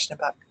your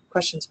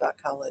questions about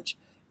college?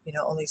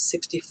 Only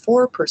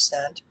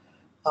 64%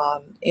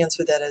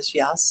 answer that as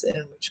yes,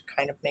 and which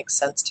kind of makes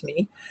sense to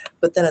me.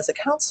 But then as a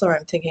counselor,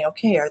 I'm thinking,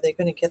 okay, are they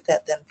going to get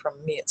that then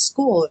from me at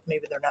school if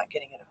maybe they're not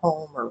getting it at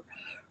home or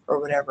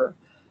whatever?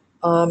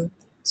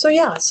 So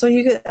yeah,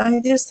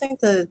 I just think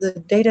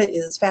the data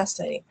is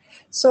fascinating.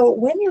 So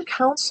when your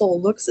council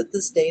looks at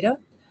this data,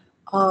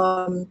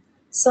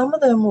 some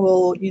of them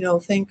will,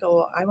 think,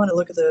 oh, I want to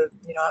look at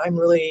I'm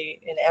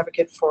really an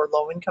advocate for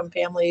low-income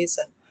families,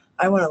 and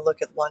I want to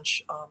look at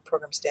lunch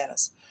program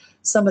status.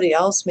 Somebody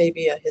else may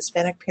be a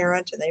Hispanic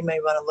parent, and they may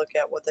want to look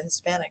at what the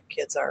Hispanic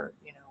kids are,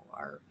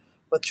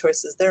 what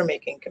choices they're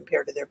making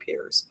compared to their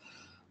peers.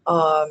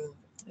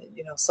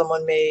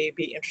 Someone may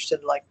be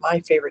interested, like my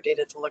favorite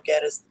data to look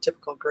at is the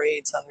typical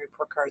grades on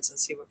report cards and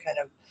see what kind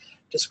of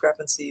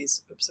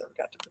discrepancies. Oops, I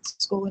forgot to put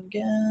school in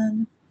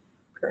again.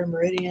 Prairie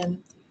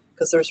Meridian,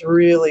 because there's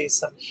really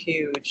some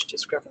huge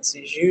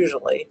discrepancies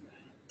usually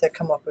that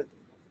come up with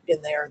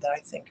in there that I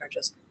think are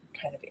just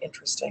kind of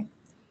interesting.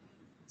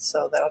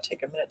 So that'll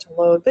take a minute to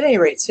load. But at any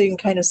rate, so you can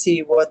kind of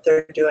see what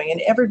they're doing.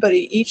 And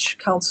each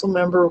council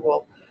member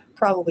will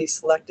probably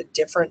select a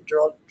different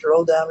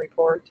drill down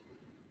report.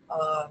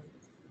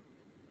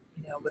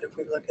 But if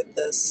we look at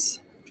this,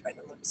 I'm trying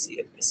to see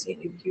if I see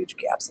any huge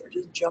gaps that are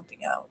just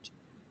jumping out.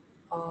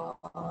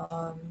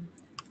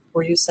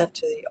 Were you sent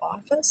to the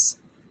office?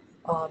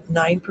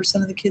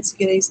 9% of the kids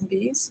get A's and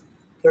B's,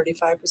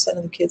 35%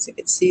 of the kids that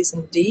get C's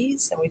and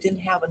D's, and we didn't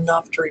have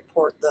enough to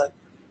report the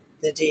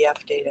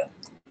DF data.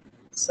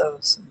 So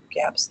some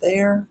gaps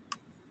there.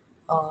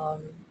 A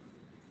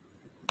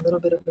little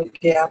bit of a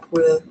gap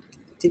with,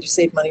 did you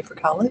save money for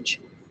college?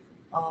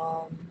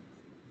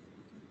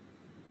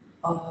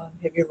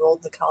 Have you enrolled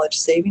in the college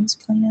savings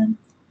plan?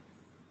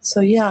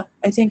 So yeah,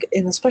 I think,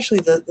 and especially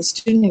the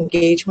student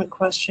engagement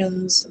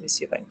questions, let me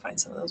see if I can find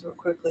some of those real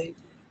quickly.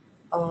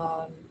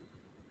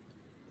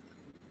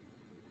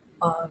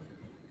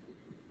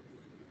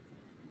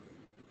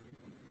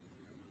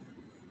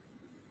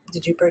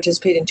 Did you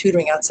participate in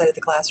tutoring outside of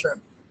the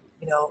classroom?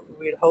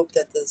 We'd hope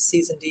that the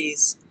C's and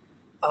D's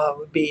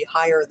would be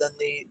higher than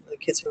the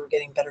kids who were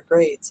getting better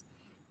grades.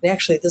 And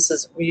actually,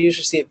 we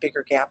usually see a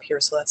bigger gap here,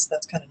 so that's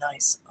kind of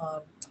nice.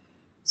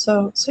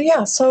 So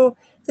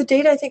the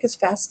data I think is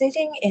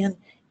fascinating, and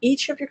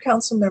each of your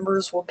council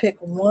members will pick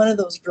one of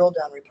those drill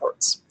down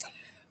reports.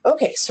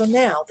 Okay, so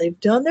now they've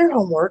done their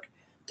homework.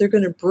 They're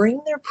going to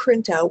bring their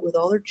printout with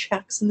all their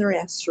checks and their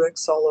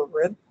asterisks all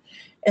over it.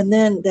 And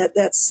then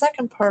that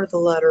second part of the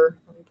letter,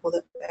 let me pull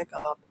that back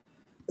up.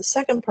 The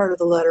second part of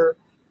the letter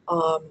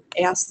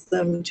asks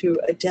them to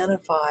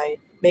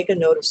make a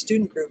note of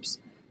student groups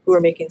who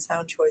are making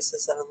sound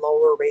choices at a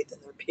lower rate than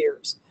their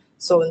peers.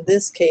 So in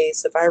this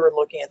case, if I were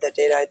looking at that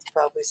data, I'd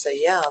probably say,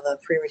 yeah, the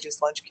free and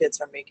reduced lunch kids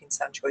are making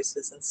sound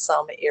choices in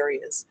some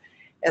areas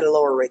at a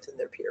lower rate than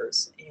their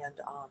peers. And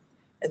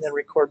and then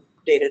record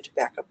data to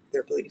back up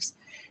their beliefs.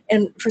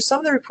 And for some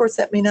of the reports,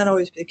 that may not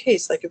always be the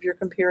case. Like if you're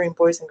comparing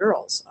boys and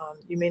girls,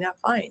 you may not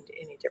find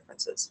any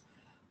differences.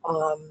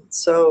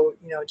 So,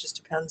 you know, it just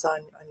depends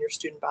on your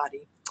student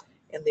body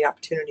and the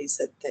opportunities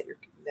that your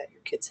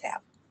kids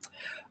have.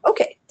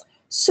 Okay,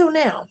 so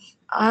now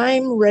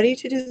I'm ready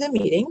to do the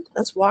meeting.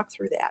 Let's walk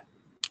through that.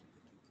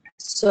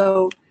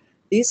 So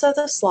these are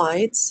the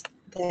slides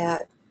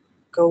that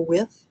go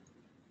with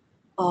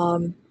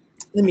the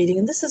meeting,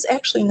 and this is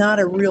actually not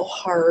a real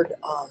hard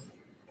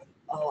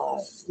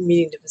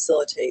meeting to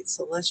facilitate.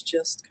 So let's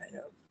just kind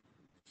of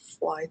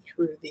fly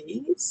through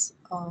these.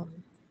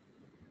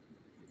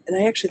 And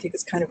I actually think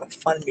it's kind of a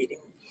fun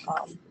meeting.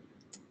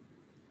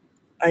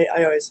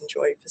 I always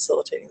enjoy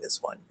facilitating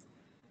this one.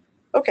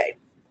 Okay,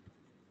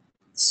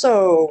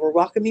 so we're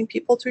welcoming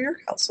people to your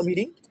council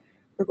meeting.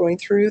 We're going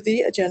through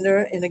the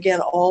agenda, and again,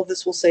 all of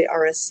this will say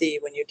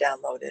RSC when you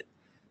download it.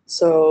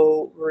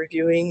 So we're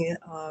reviewing,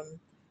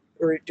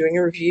 we're doing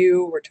a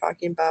review, we're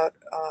talking about,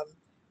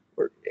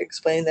 we're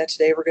explaining that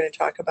today we're going to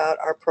talk about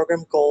our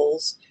program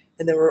goals,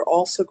 and then we're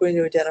also going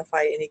to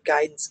identify any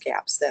guidance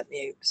gaps that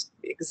may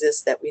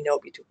exist that we know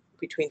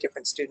between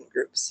different student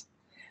groups.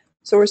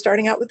 So we're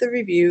starting out with the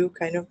review,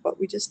 kind of what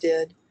we just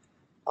did,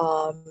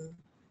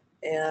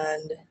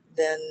 and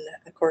then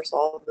of course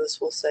all of this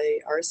will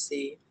say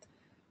RSC.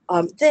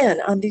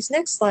 Then on these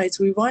next slides,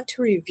 we want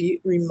to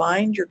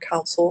remind your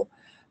council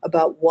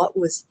about what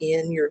was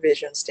in your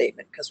vision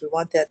statement, because we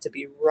want that to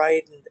be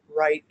right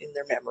in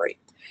their memory.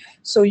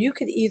 So you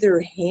could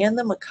either hand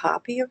them a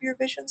copy of your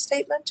vision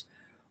statement,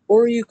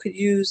 or you could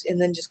use,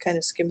 and then just kind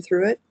of skim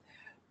through it,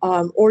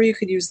 or you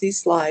could use these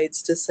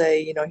slides to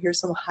say, you know, here's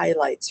some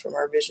highlights from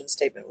our vision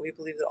statement. We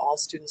believe that all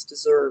students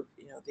deserve,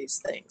 you know,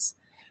 these things.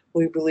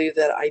 We believe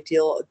that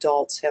ideal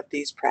adults have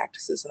these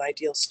practices and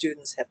ideal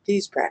students have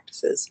these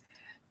practices.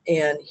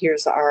 And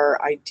here's our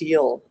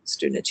ideal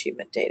student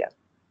achievement data.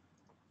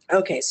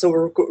 Okay, so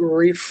we're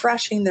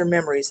refreshing their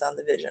memories on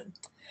the vision.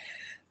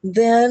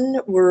 Then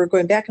we're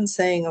going back and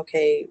saying,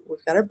 okay,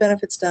 we've got our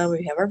benefits done,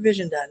 we have our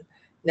vision done.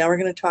 Now we're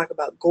going to talk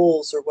about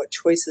goals, or what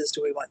choices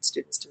do we want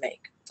students to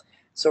make.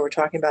 So we're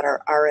talking about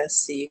our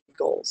RSC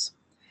goals.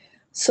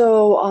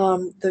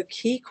 So the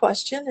key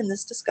question in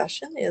this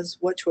discussion is,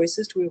 what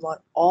choices do we want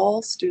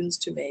all students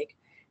to make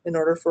in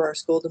order for our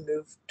school to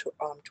move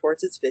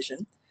towards its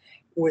vision?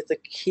 With the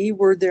key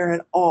word there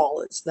in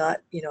all, it's not,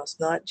 you know, it's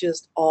not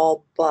just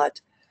all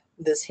but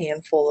this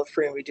handful of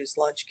free and reduced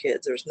lunch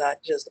kids. There's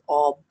not just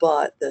all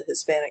but the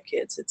Hispanic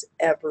kids. It's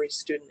every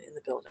student in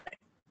the building.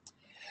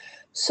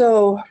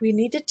 So we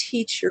need to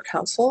teach your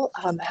council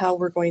how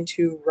we're going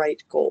to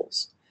write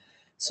goals.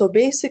 So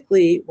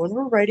basically, when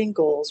we're writing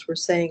goals, we're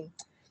saying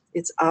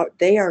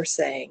they are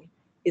saying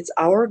it's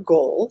our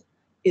goal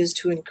is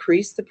to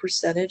increase the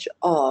percentage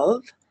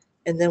of,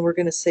 and then we're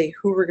going to say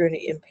who we're going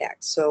to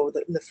impact. So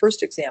in the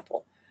first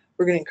example,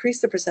 we're going to increase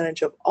the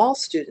percentage of all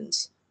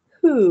students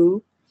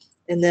who,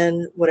 and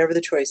then whatever the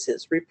choice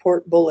is,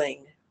 report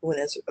bullying when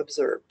it's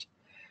observed.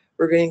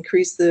 We're going to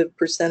increase the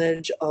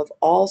percentage of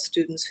all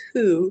students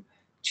who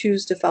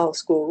choose to follow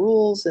school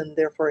rules and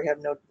therefore have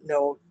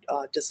no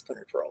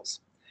discipline referrals.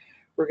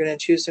 We're going to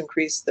choose to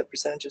increase the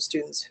percentage of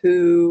students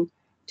who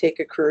take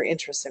a career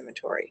interest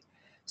inventory.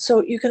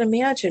 So you can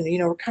imagine, you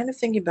know, we're kind of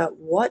thinking about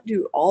what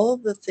do all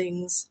of the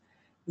things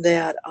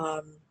that,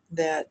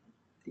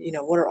 you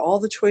know, what are all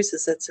the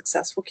choices that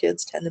successful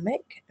kids tend to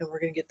make, and we're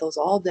going to get those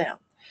all down.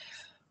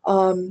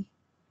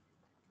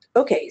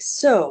 Okay,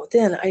 so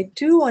then I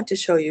do want to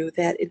show you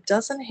that it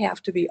doesn't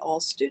have to be all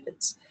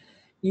students.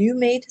 You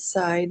may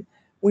decide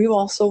we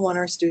also want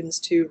our students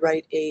to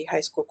write a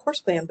high school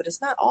course plan, but it's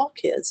not all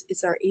kids.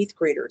 It's our 8th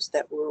graders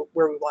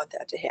where we want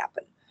that to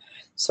happen.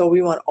 So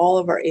we want all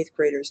of our 8th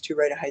graders to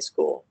write a high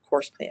school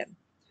course plan.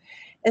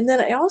 And then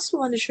I also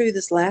want to show you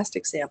this last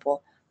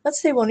example.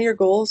 Let's say one of your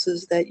goals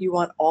is that you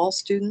want all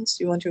students,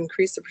 you want to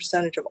increase the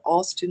percentage of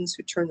all students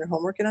who turn their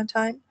homework in on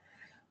time.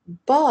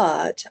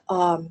 But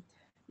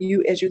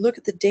as you look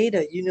at the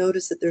data, you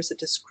notice that there's a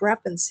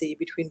discrepancy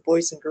between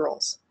boys and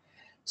girls.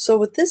 So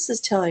what this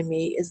is telling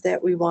me is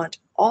that we want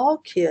all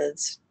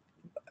kids,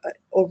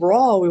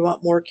 overall we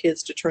want more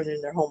kids to turn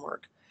in their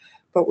homework,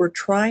 but we're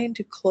trying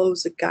to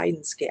close a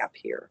guidance gap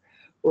here.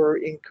 We're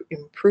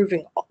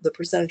improving the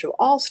percentage of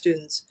all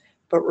students,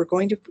 but we're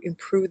going to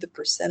improve the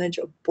percentage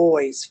of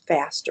boys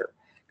faster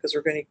because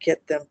we're going to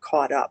get them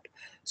caught up.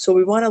 So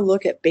we want to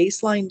look at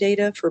baseline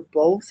data for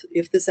both.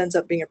 If this ends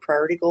up being a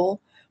priority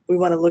goal, we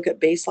want to look at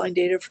baseline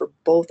data for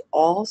both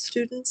all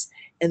students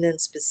and then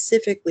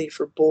specifically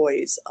for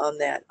boys on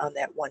that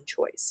one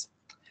choice.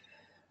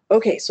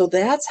 Okay, so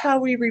that's how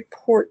we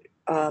report,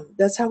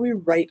 that's how we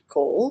write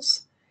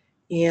goals.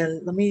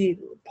 And let me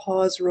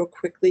pause real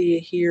quickly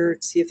here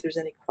and see if there's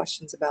any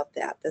questions about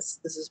that. This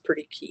is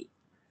pretty key.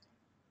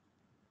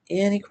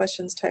 Any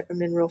questions, type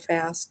them in real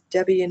fast.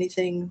 Debbie,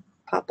 anything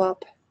pop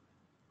up?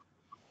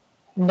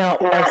 No,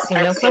 I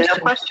see no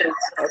questions.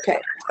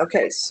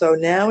 Okay, so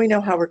now we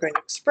know how we're going to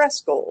express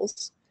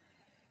goals.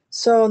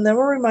 So and then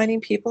we're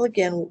reminding people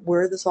again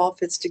where this all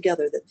fits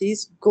together, that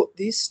these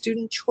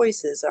student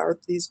choices are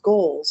these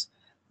goals,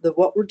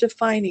 what we're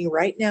defining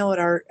right now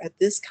at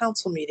this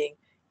council meeting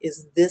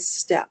is this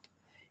step.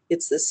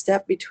 It's the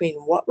step between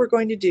what we're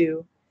going to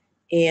do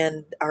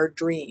and our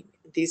dream.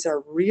 These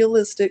are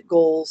realistic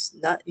goals.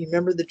 Not, you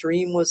remember the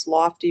dream was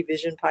lofty,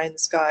 vision pie in the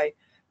sky.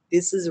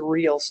 This is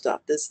real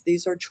stuff.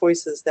 These are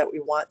choices that we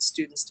want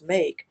students to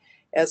make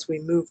as we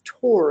move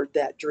toward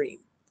that dream.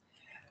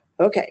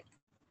 Okay,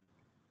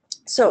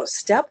 so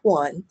step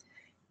one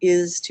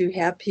is to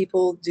have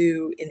people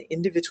do an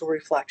individual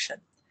reflection.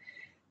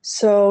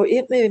 So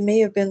it may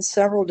have been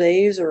several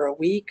days or a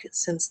week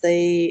since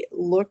they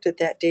looked at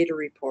that data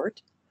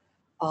report.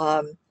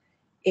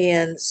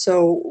 And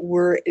so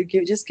we're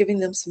just giving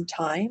them some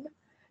time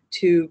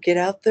to get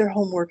out their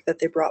homework that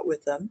they brought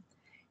with them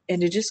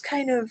and to just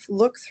kind of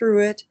look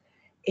through it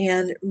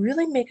and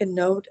really make a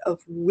note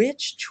of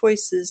which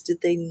choices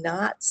did they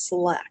not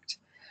select.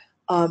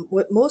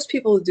 What most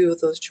people do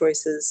with those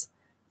choices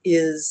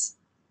is,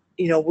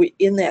 you know,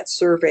 in that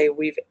survey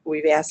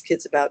we've asked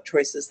kids about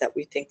choices that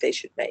we think they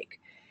should make.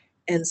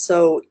 And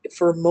so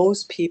for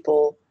most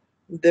people,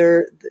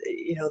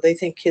 they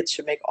think kids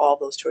should make all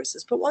those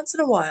choices. But once in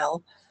a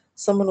while,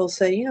 someone will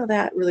say, you know,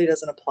 that really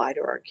doesn't apply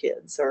to our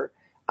kids, or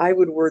I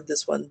would word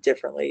this one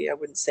differently. I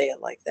wouldn't say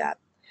it like that.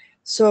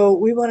 So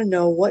we want to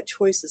know what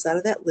choices out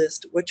of that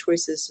list, what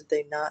choices did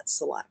they not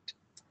select?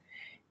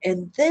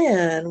 And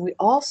then we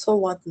also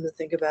want them to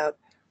think about,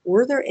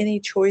 were there any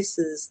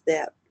choices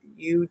that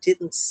you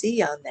didn't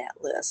see on that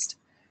list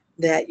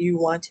that you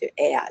want to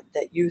add,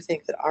 that you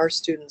think that our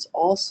students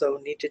also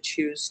need to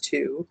choose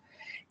to?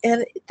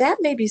 And that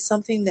may be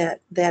something that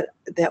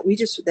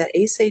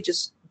ASA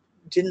just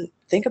didn't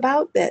think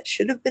about, that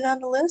should have been on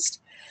the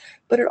list,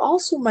 but it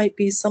also might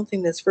be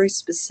something that's very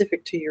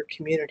specific to your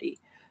community.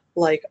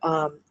 Like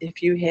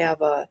if you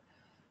have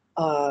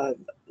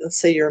let's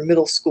say you're a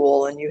middle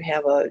school and you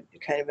have a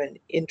kind of an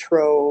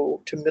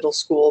intro to middle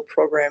school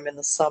program in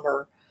the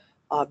summer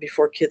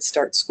before kids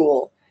start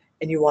school,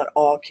 and you want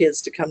all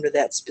kids to come to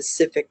that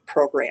specific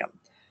program.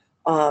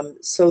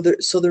 So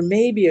there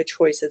may be a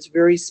choice that's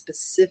very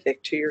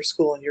specific to your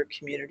school and your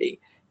community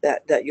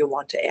that you'll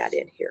want to add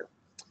in here.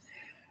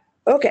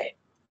 Okay,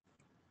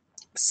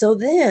 so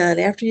then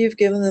after you've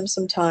given them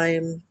some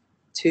time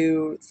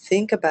to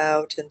think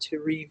about and to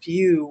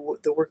review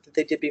the work that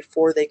they did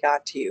before they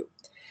got to you,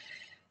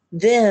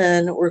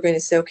 then we're going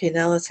to say, okay,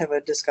 now let's have a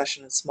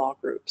discussion in small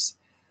groups.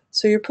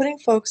 So you're putting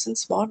folks in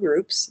small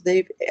groups.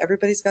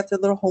 Everybody's got their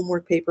little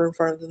homework paper in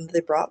front of them that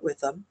they brought with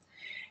them.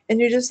 And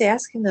you're just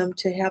asking them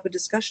to have a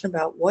discussion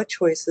about what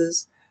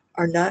choices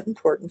are not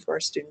important for our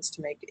students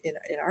to make in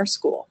our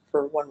school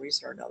for one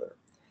reason or another.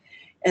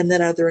 And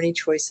then are there any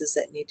choices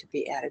that need to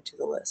be added to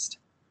the list?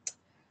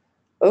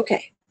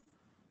 Okay,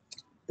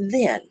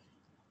 then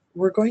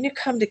we're going to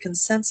come to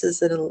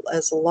consensus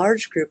as a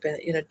large group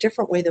in a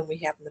different way than we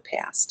have in the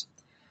past.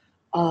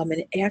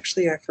 And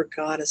actually, I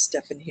forgot a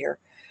step in here.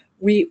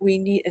 We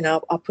need, and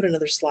I'll put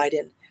another slide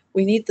in.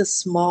 We need the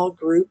small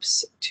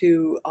groups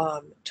to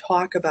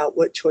talk about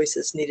what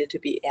choices needed to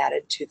be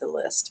added to the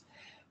list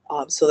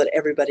so that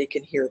everybody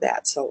can hear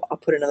that. So I'll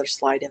put another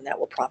slide in that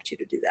will prompt you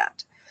to do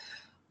that.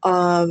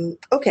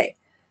 Okay,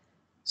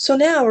 so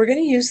now we're going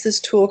to use this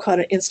tool called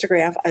an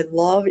Instagraph. I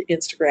love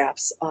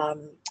Instagraphs.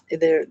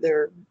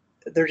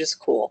 They're just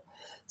cool.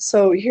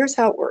 So here's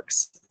how it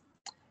works.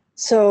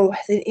 So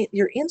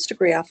your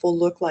Instagraph will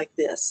look like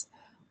this.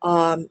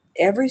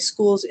 Every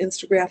school's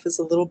Instagraph is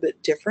a little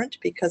bit different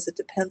because it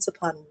depends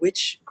upon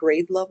which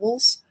grade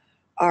levels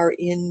are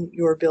in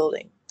your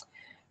building.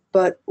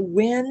 But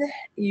when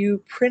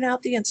you print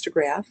out the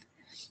Instagraph,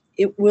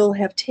 it will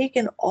have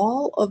taken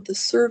all of the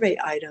survey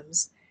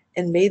items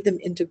and made them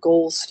into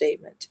goals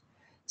statement.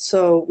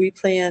 So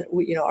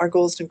our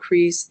goal is to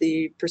increase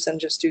the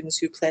percentage of students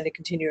who plan to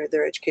continue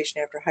their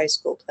education after high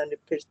school, plan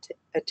to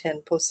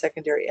attend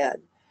post-secondary ed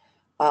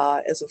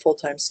as a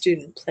full-time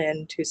student,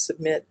 plan to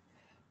submit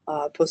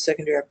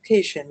post-secondary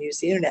application, use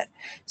the internet.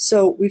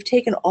 So we've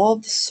taken all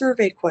the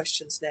survey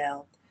questions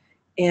now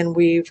and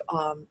we've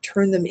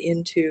turned them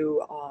into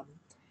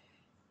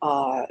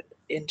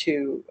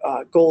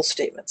goal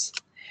statements.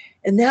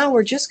 And now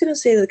we're just going to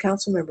say to the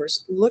council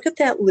members, look at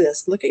that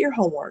list, look at your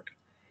homework.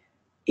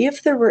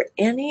 If there were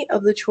any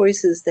of the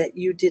choices that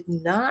you did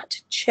not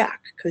check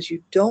because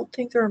you don't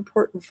think they're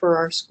important for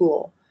our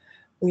school,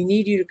 we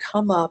need you to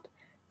come up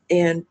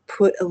and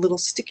put a little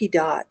sticky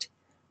dot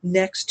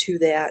next to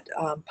that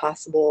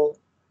possible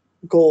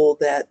goal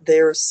that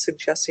they're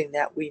suggesting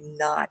that we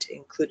not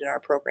include in our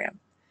program.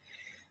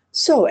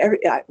 So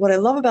what I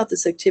love about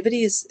this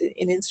activity is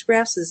in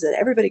Instagraphs is that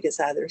everybody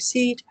gets out of their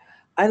seat.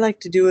 I like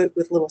to do it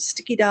with little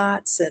sticky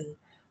dots, and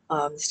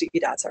the sticky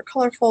dots are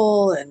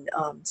colorful, and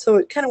so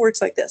it kind of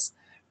works like this.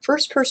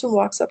 First person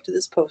walks up to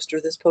this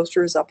poster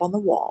is up on the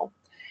wall,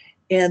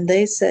 and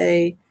they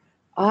say,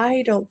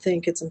 I don't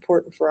think it's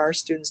important for our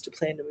students to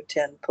plan to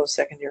attend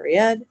post-secondary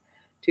ed,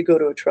 to go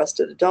to a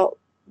trusted adult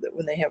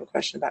when they have a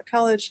question about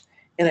college,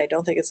 and I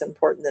don't think it's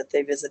important that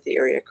they visit the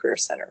area career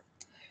center.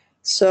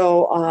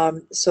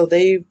 So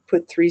they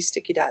put 3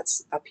 sticky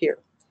dots up here.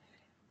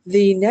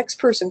 The next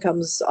person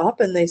comes up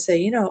and they say,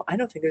 you know, I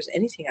don't think there's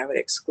anything I would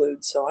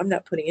exclude, so I'm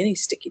not putting any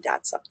sticky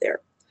dots up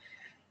there.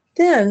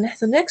 Then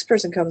the next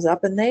person comes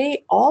up and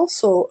they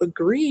also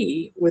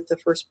agree with the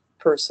first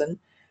person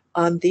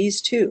on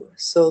these 2.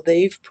 So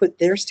they've put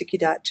their sticky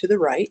dot to the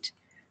right.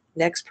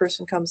 Next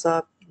person comes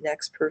up,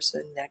 next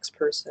person, next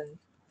person.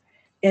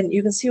 And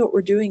you can see what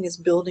we're doing is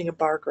building a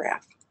bar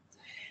graph.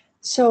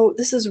 So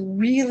this is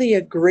really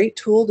a great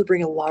tool to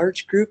bring a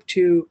large group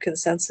to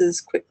consensus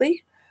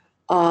quickly,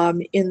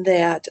 in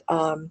that,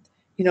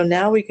 you know,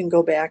 now we can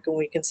go back and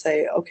we can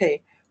say,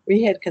 okay,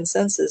 we had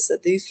consensus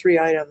that these 3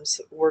 items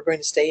were going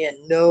to stay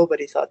in.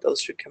 Nobody thought those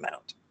should come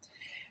out.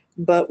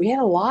 But we had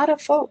a lot of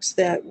folks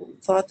that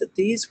thought that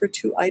these were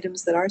 2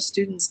 items that our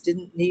students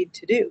didn't need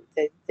to do.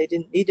 They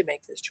didn't need to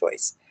make this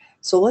choice.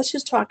 So let's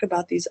just talk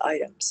about these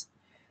items.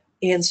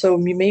 And so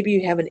maybe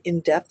you have an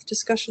in-depth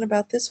discussion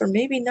about this, or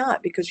maybe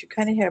not, because you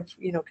kind of have,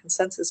 you know,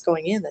 consensus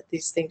going in that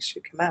these things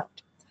should come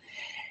out.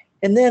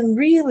 And then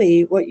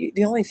really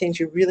the only things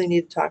you really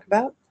need to talk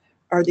about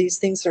are these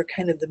things that are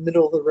kind of the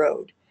middle of the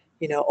road.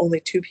 You know, only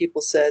 2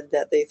 people said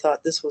that they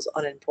thought this was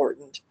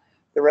unimportant.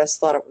 The rest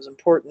thought it was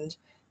important.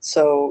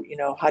 So, you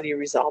know, how do you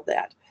resolve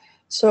that?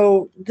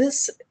 So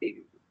this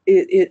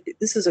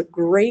is a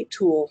great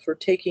tool for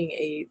taking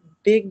a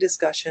big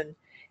discussion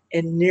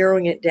and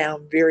narrowing it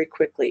down very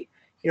quickly.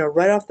 You know,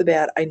 right off the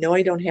bat, I know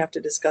I don't have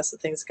to discuss the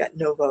things that got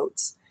no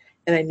votes.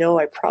 And I know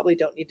I probably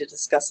don't need to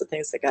discuss the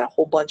things that got a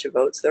whole bunch of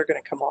votes. They're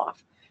going to come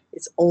off.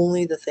 It's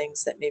only the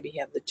things that maybe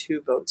have the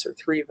 2 votes or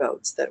 3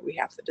 votes that we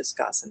have to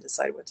discuss and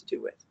decide what to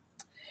do with.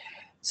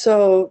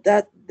 So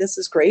this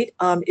is great.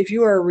 If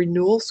you are a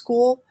renewal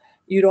school,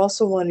 you'd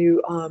also want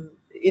to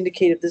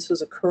indicate if this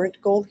was a current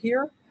goal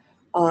here,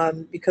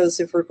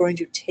 because if we're going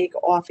to take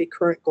off a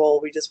current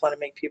goal, we just want to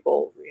make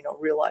people, you know,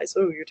 realize,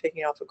 oh, you're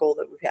taking off a goal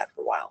that we've had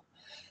for a while.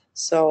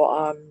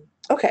 So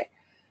okay.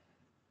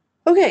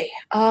 Okay,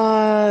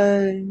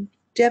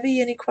 Debbie,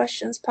 any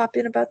questions pop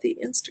in about the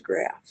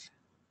Instagraph?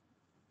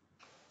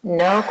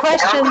 No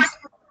questions.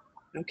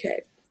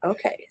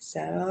 Okay,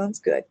 sounds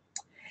good.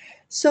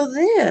 So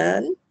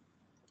then,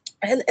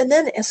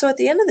 so at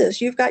the end of this,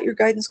 you've got your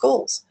guidance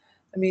goals.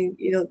 I mean,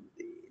 you know,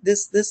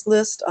 this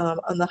list,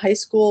 on the high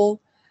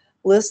school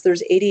list,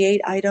 there's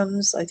 88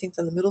 items. I think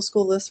on the middle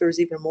school list, there's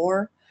even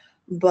more.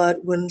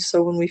 But when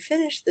we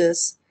finish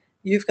this,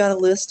 you've got a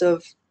list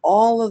of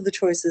all of the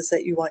choices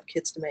that you want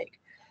kids to make.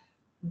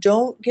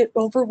 Don't get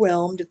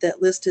overwhelmed if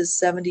that list is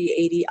 70,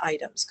 80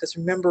 items, because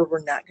remember,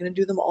 we're not going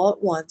to do them all at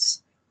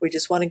once. We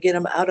just want to get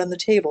them out on the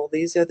table.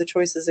 These are the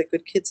choices that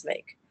good kids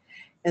make.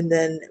 And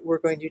then we're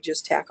going to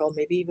just tackle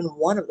maybe even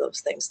one of those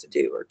things to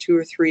do, or 2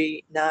 or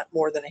 3, not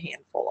more than a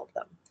handful of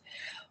them.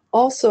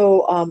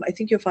 Also, I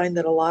think you'll find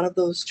that a lot of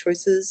those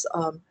choices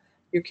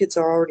your kids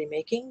are already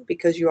making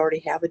because you already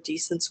have a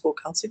decent school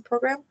counseling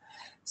program.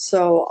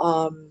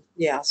 So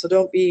yeah, so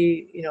don't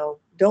be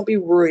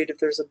worried if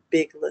there's a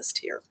big list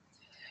here.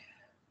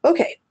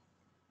 Okay,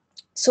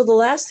 so the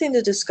last thing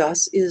to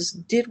discuss is,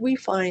 did we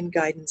find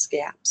guidance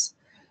gaps?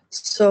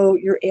 So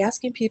you're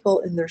asking people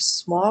in their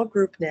small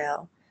group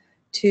now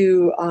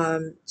to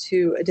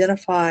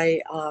identify,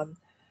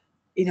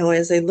 you know,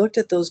 as they looked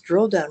at those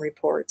drill down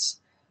reports,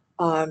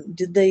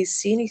 did they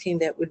see anything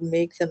that would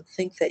make them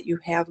think that you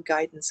have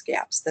guidance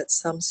gaps, that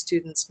some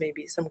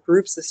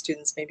groups of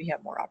students maybe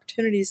have more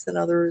opportunities than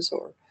others,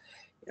 or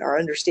are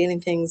understanding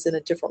things in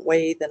a different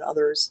way than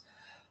others,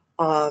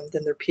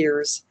 than their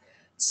peers?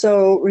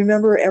 So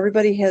remember,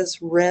 everybody has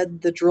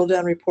read the drill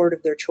down report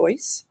of their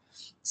choice.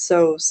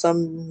 So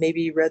some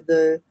maybe read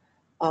the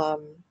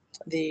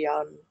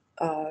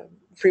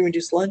free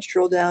reduced lunch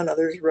drill down,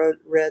 others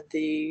read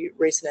the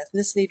race and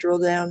ethnicity drill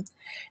down,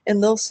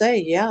 and they'll say,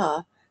 yeah,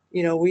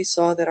 you know, we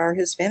saw that our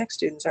Hispanic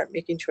students aren't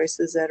making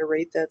choices at a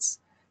rate that's,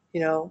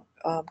 you know,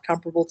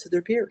 comparable to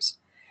their peers.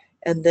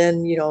 And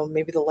then, you know,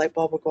 maybe the light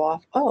bulb will go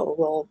off. Oh,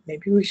 well,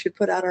 maybe we should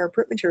put out our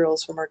print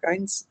materials from our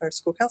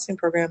school counseling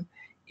program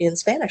in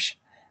Spanish,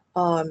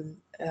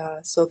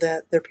 so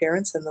that their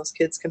parents and those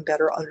kids can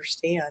better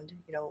understand,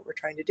 you know, what we're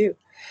trying to do.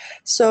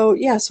 So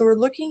yeah, so we're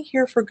looking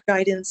here for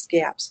guidance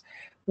gaps.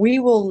 We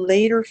will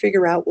later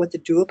figure out what to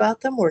do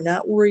about them. We're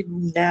not worried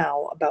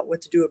now about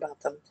what to do about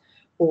them.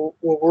 We'll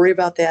worry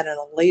about that in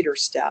a later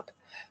step.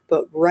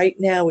 But right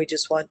now, we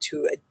just want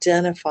to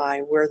identify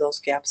where those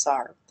gaps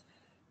are.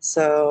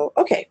 So,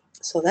 okay,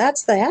 so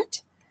that's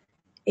that.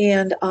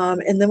 And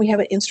then we have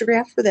an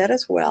Instagraph for that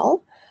as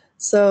well.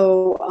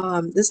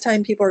 So this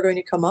time people are going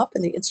to come up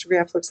and the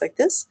Instagraph looks like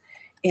this.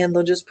 And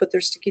they'll just put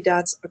their sticky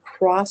dots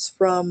across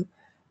from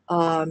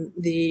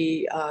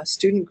the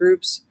student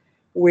groups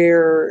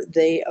where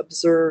they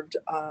observed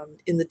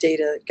in the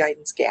data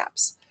guidance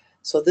gaps.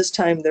 So this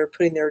time they're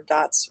putting their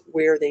dots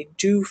where they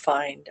do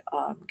find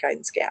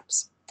guidance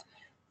gaps.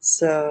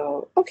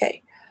 So,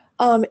 okay.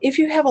 If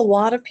you have a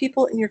lot of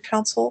people in your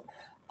council,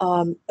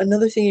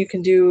 another thing you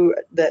can do,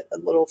 that a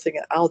little thing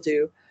that I'll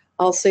do,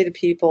 I'll say to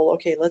people,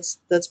 okay,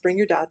 let's bring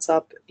your dots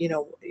up, you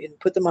know, and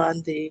put them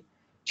on the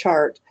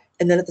chart,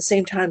 And then at the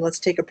same time, let's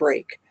take a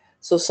break.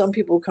 So some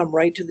people will come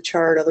right to the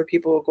chart, other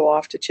people will go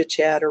off to chit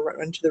chat or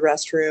run to the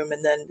restroom,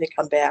 and then they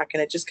come back,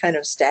 and it just kind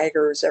of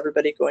staggers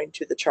everybody going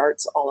to the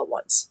charts all at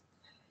once.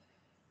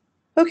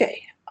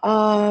 Okay,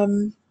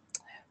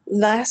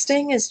 last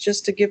thing is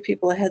just to give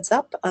people a heads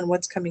up on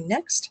what's coming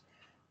next.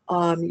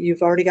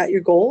 You've already got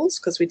your goals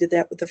because we did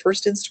that with the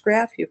first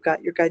Instagraph. You've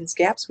got your guidance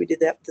gaps. We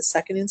did that with the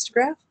second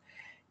Instagraph.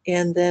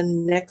 And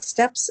then next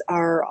steps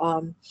are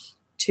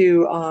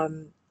to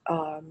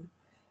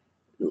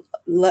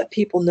let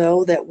people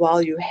know that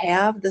while you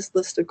have this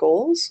list of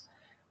goals,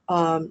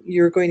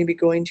 you're going to be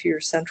going to your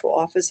central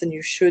office, and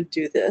you should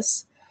do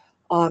this,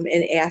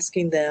 and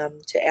asking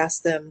them to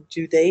ask them,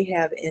 do they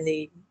have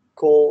any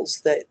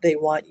goals that they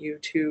want you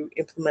to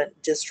implement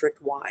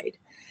district-wide?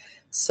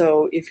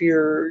 So if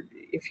your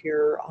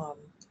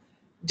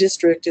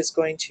district is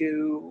going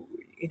to,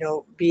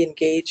 be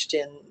engaged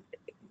in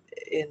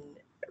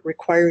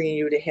requiring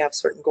you to have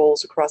certain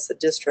goals across the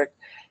district,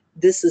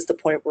 this is the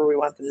point where we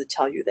want them to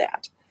tell you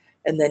that.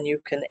 And then you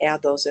can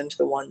add those into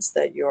the ones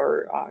that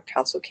your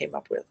council came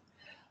up with.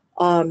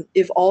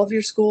 If all of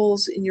your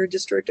schools in your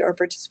district are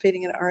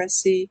participating in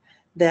RSC,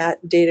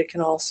 that data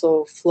can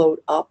also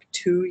float up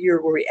to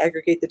where we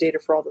aggregate the data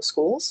for all the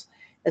schools,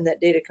 and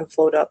that data can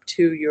float up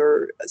to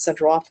your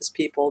central office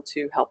people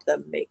to help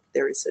them make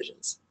their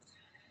decisions.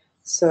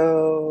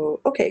 So,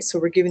 okay, so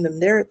we're giving them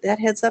that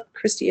heads up.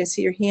 Christy, I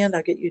see your hand.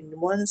 I'll get you in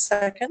 1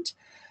 second.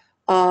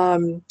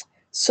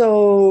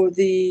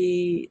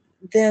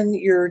 Then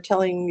you're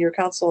telling your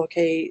council,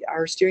 okay,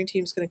 our steering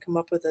team is going to come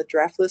up with a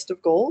draft list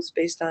of goals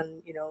based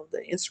on,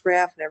 the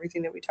Instagraph and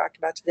everything that we talked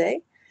about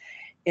today.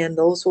 And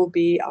those will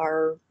be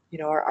our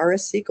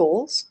RSC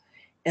goals.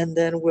 And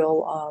then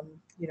we'll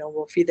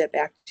feed that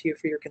back to you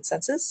for your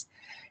consensus.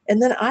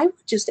 And then I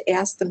would just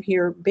ask them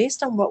here,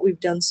 based on what we've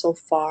done so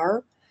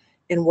far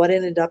and what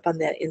ended up on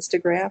that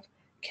Instagraph,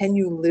 can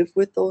you live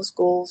with those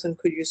goals and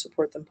could you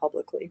support them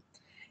publicly?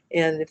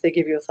 And if they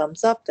give you a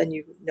thumbs up, then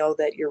you know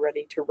that you're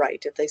ready to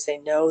write. If they say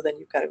no, then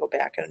you've got to go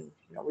back and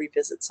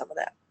revisit some of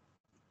that.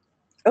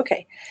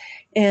 Okay,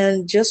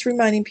 and just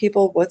reminding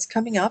people what's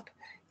coming up.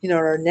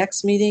 Our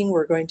next meeting,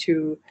 we're going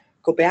to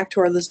go back to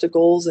our list of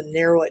goals and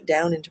narrow it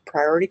down into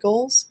priority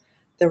goals.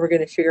 Then we're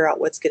going to figure out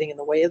what's getting in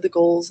the way of the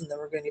goals, and then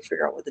we're going to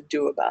figure out what to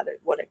do about it,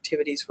 what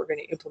activities we're going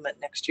to implement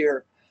next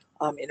year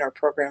in our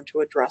program to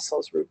address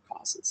those root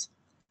causes.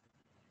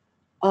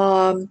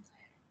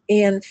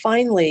 And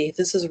finally,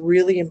 this is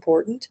really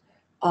important.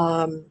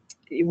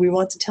 We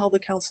want to tell the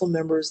council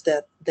members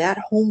that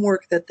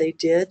homework that they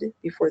did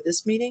before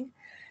this meeting,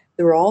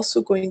 they're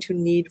also going to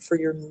need for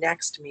your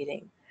next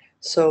meeting.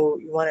 So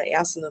you want to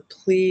ask them to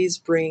please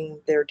bring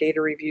their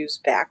data reviews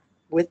back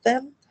with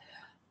them.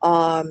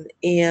 And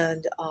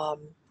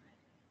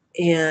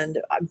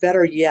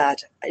better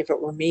yet, if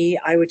it were me,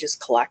 I would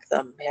just collect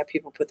them, have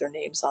people put their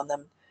names on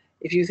them.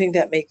 If you think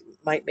that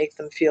might make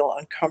them feel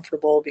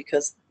uncomfortable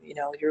because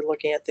you're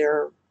looking at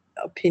their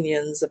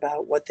opinions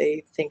about what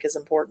they think is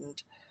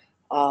important,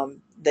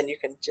 then you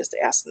can just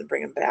ask them to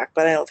bring them back.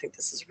 But I don't think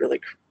this is really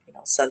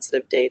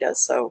sensitive data,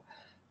 so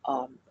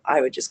I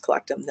would just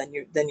collect them. Then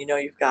you know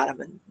you've got them,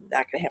 and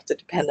not going to have to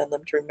depend on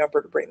them to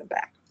remember to bring them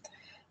back.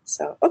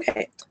 So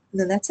okay, and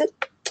then that's it.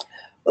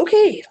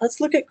 Okay, let's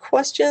look at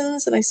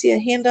questions, and I see a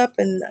hand up,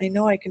 and I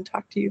know I can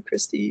talk to you,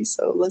 Christy,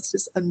 so let's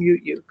just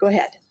unmute you. Go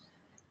ahead.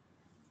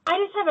 I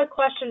just have a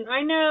question.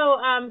 I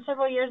know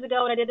several years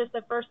ago when I did this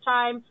the first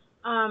time,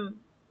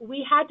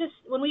 we had to,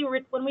 when we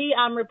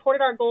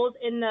reported our goals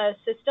in the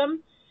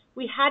system,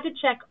 we had to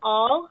check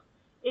all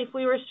if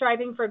we were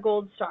striving for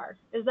Gold Star.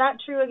 Is that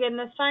true again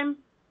this time?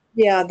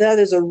 Yeah, that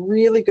is a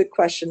really good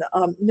question.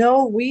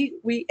 No,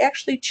 we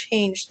actually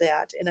changed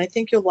that, and I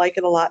think you'll like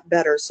it a lot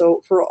better.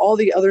 So for all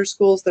the other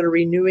schools that are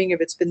renewing,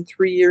 if it's been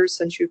 3 years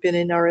since you've been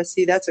in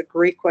RSC, that's a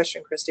great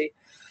question, Christy.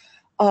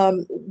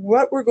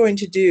 What we're going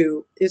to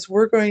do is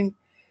and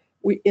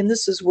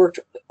this has worked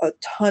a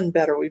ton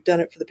better. We've done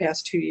it for the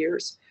past 2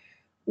 years.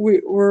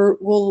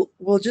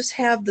 We'll just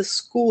have the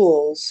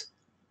schools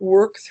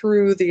work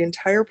through the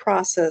entire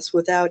process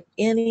without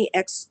any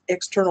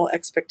external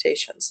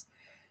expectations.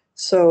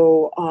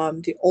 So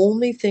the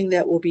only thing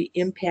that will be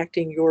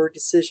impacting your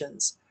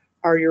decisions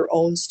are your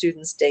own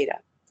students' data.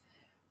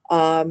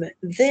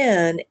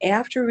 Then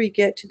after we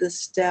get to the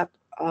step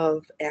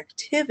of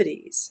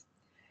activities,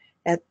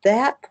 at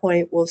that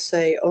point we'll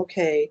say,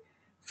 okay,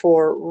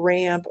 for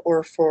RAMP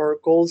or for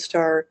Gold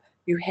Star,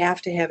 you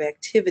have to have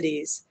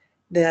activities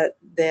that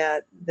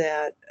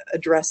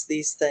address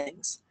these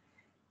things.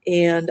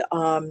 And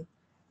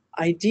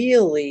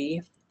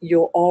ideally,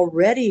 you'll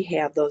already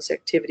have those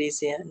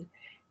activities in,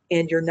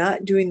 and you're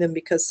not doing them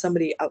because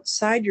somebody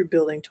outside your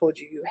building told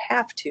you you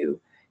have to.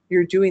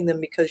 You're doing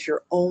them because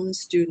your own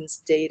students'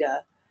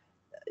 data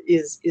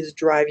is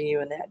driving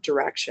you in that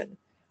direction.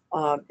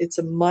 It's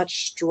a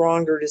much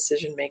stronger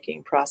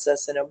decision-making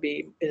process, and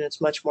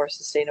it's much more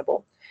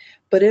sustainable.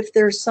 But if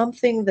there's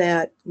something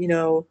that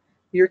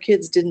your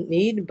kids didn't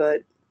need,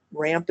 but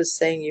RAMP is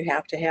saying you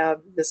have to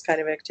have this kind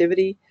of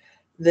activity,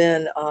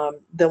 then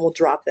we'll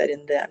drop that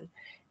in then.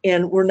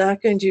 And we're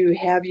not going to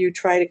have you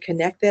try to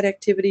connect that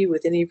activity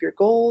with any of your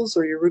goals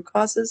or your root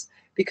causes,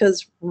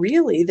 because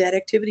really that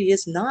activity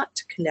is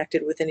not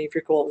connected with any of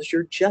your goals.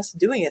 You're just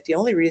doing it. The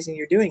only reason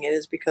you're doing it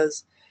is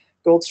because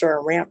Gold Star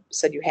and Ramp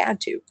said you had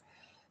to.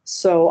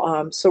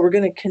 So, so we're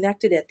going to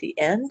connect it at the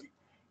end,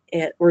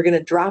 and we're going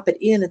to drop it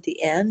in at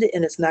the end,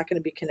 and it's not going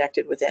to be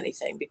connected with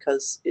anything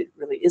because it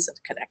really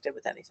isn't connected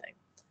with anything.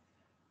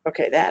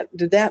 Okay,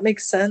 did that make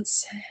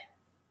sense?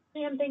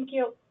 Ma'am, thank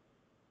you.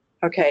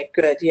 Okay,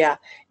 good, yeah.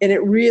 And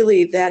it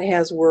really, that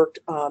has worked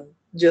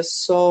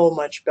just so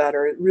much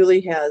better. It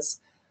really has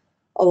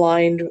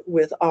aligned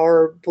with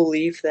our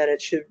belief that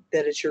it's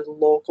your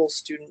local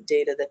student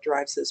data that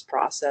drives this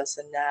process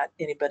and not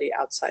anybody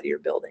outside of your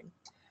building.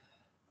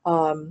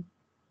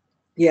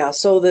 Yeah,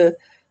 so the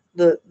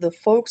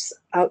folks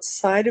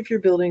outside of your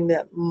building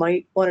that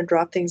might want to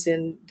drop things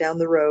in down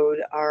the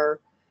road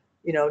are,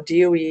 you know,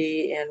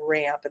 DOE and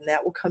RAMP, and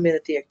that will come in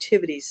at the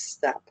activities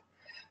step.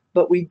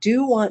 But we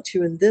do want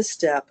to, in this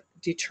step,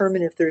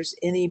 determine if there's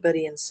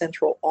anybody in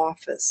central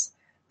office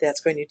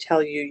that's going to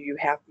tell you, you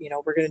have, you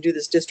know, we're going to do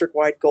this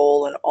district-wide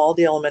goal and all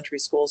the elementary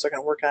schools are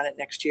going to work on it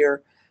next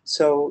year,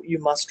 so you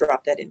must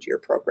drop that into your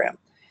program.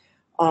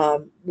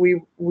 You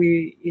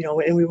know,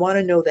 and we want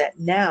to know that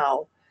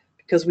now,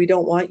 because we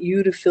don't want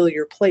you to fill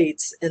your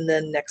plates and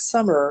then next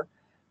summer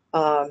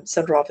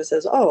central office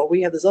says, oh,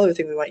 we have this other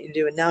thing we want you to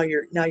do, and now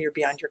you're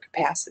beyond your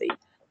capacity.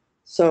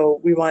 So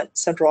we want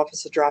central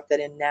office to drop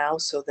that in now,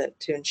 so that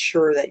to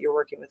ensure that you're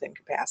working within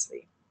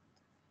capacity.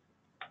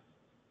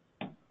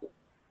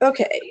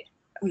 Okay,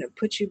 I'm going to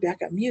put you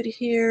back on mute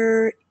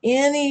here.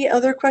 Any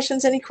other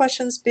questions? Any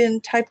questions been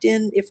typed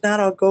in? If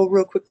not, I'll go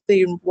real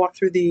quickly and walk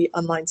through the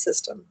online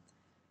system.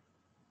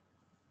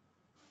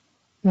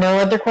 No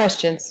other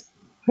questions.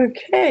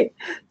 Okay,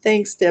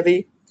 thanks,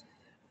 Debbie.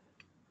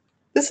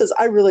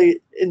 I really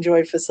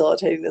enjoyed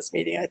facilitating this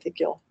meeting. I think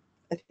you'll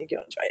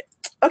enjoy it.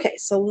 Okay,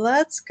 so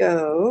let's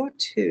go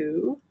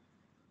to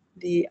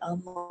the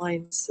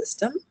online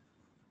system,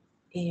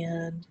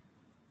 and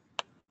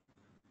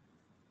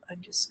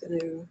I'm just going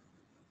to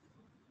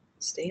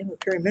stay in with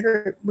Perry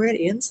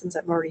Meridian since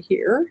I'm already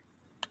here.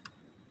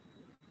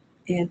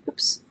 And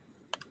oops,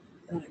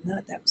 no, I'm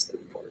not. That was the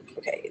report.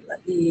 Okay,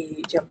 let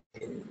me jump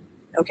in.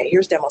 Okay,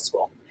 here's demo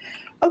school.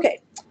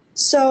 Okay,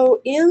 so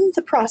in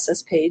the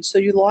process page, so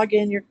you log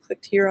in, you're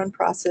clicked here on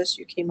process,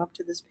 you came up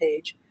to this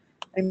page.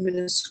 I'm going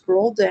to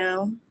scroll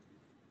down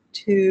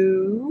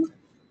to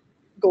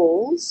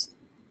goals,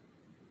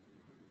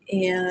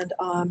 and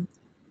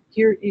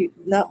here,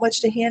 not much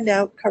to hand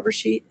out, cover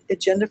sheet,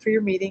 agenda for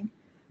your meeting,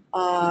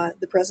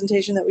 the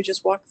presentation that we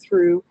just walked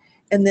through,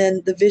 and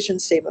then the vision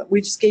statement.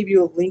 We just gave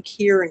you a link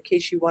here in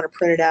case you want to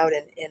print it out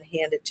and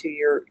hand it to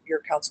your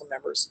council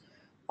members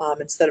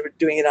instead of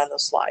doing it on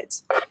those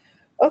slides.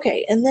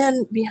 Okay, and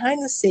then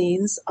behind the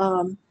scenes,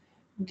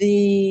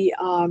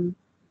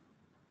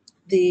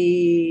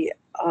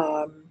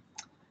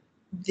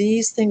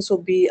 these things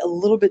will be a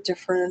little bit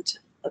different.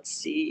 Let's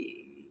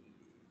see.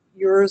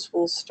 Yours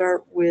will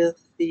start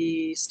with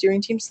the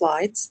steering team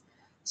slides.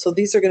 So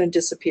these are going to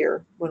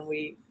disappear when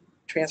we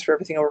transfer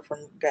everything over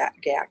from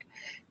GAC.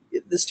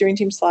 The steering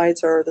team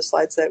slides are the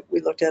slides that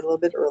we looked at a little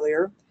bit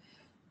earlier.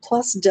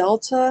 Plus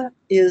Delta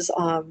is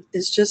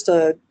just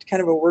a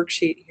kind of a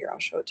worksheet here. I'll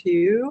show it to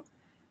you.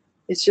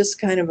 It's just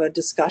kind of a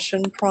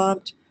discussion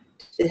prompt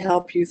to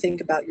help you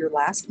think about your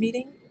last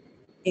meeting.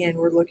 And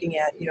we're looking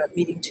at, you know, at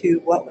meeting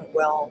 2, what went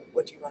well,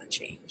 what do you want to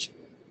change?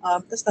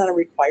 That's not a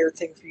required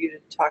thing for you to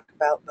talk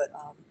about, but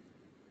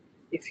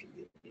if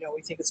you know,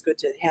 we think it's good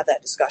to have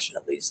that discussion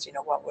at least. You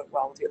know, what went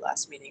well with your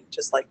last meeting,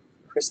 just like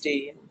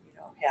Christy and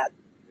had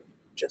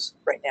just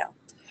right now.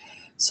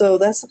 So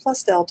that's the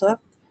plus Delta.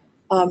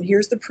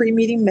 Here's the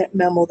pre-meeting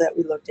memo that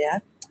we looked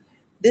at.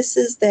 This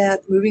is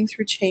that moving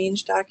through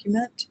change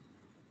document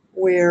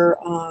where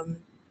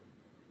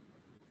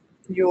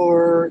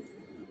your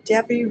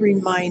Debbie,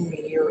 remind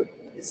me, or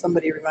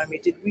somebody remind me,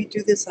 did we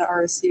do this in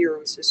RSC, or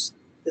was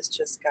this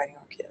just guiding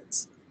all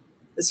kids?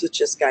 This was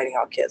just guiding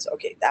all kids.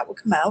 Okay, that will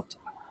come out.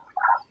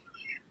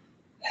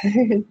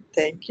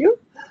 Thank you.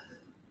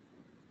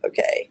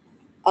 Okay.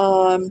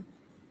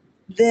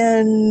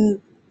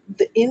 Then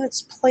in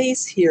its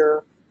place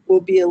here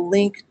will be a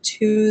link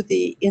to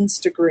the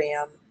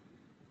Instagram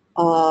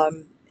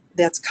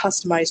that's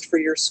customized for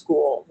your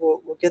school.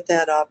 We'll get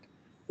that up.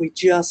 We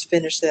just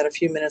finished that a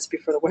few minutes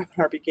before the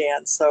webinar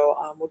began,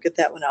 so we'll get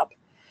that one up.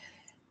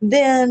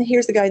 Then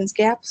here's the guidance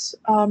gaps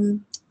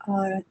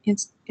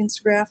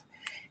Instagraph.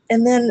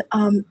 And then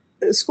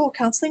school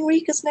counseling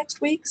week is next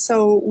week,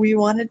 so we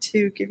wanted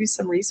to give you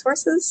some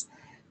resources.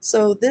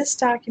 So this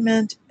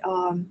document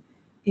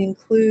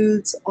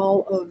includes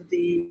all of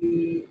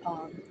the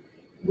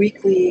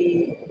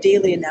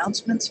daily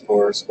announcements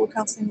for school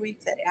counseling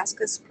week that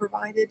ASCA's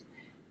provided.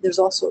 There's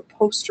also a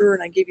poster,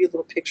 and I gave you a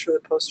little picture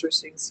of the poster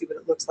so you can see what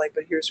it looks like,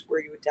 but here's where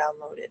you would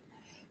download it.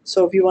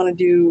 So if you want to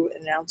do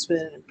an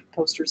announcement and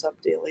posters up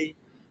daily,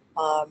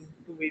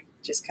 we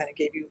just kind of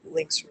gave you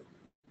links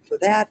for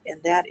that,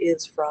 and that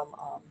is from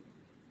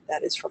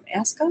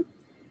ASCA.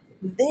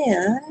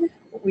 Then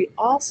we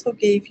also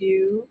gave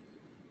you,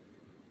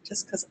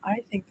 just because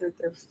I think that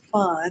they're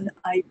fun,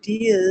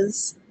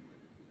 ideas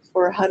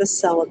for how to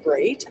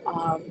celebrate.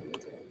 I'm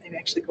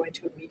actually going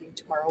to a meeting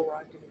tomorrow where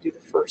I'm going to do the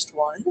first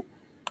one,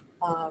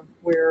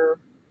 where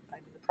I'm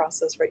in the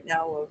process right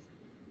now of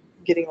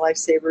getting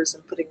lifesavers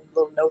and putting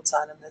little notes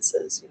on them that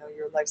says, you know,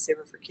 you're a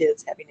lifesaver for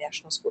kids, happy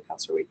National School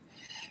Counselor Week.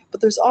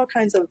 But there's all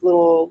kinds of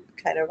little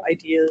kind of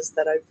ideas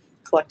that I've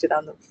collected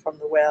from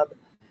the web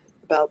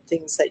about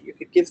things that you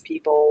could give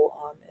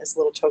people as a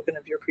little token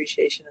of your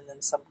appreciation, and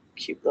then some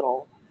cute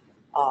little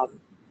um,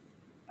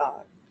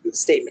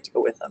 statement to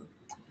go with them.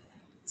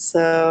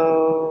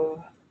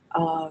 So,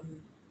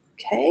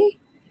 okay.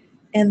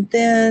 And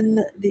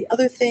then the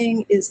other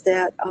thing is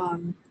that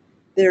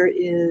there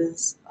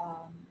is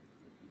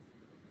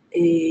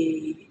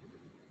a,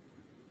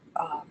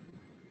 um,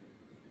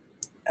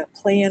 a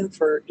plan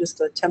for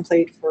just a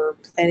template for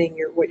planning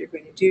what you're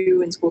going to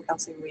do in school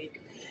counseling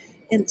week.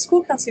 In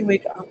school counseling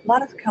week, a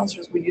lot of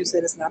counselors will use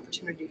it as an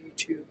opportunity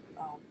to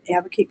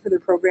advocate for their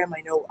program.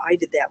 I know I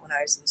did that when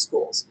I was in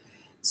schools.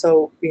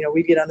 So, you know,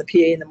 we'd get on the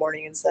PA in the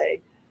morning and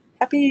say,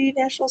 Happy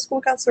National School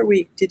Counselor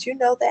Week. Did you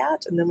know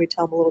that? And then we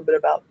tell them a little bit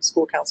about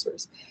school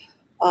counselors.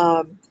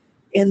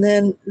 And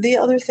then the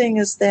other thing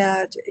is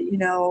that, you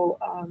know,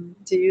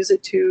 to use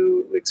it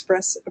to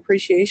express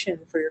appreciation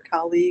for your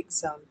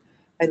colleagues.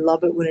 I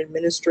love it when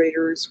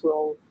administrators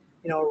will,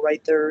 you know,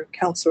 write their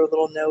counselor a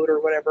little note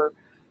or whatever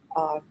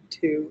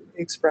to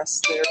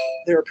express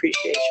their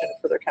appreciation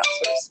for their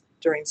counselors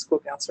during School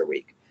Counselor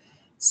Week.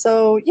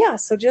 So yeah,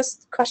 so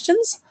just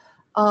questions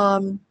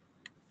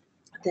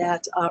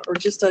that, or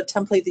just a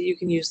template that you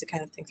can use to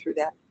kind of think through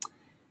that.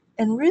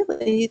 And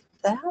really,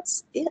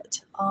 that's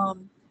it.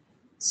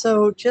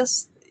 So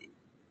just,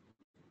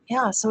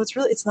 yeah, so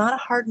it's not a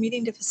hard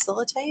meeting to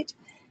facilitate.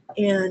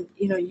 And,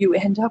 you know, you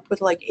end up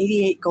with like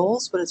 88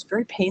 goals, but it's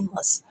very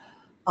painless.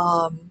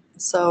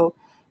 So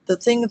the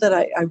thing that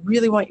I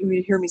really want you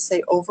to hear me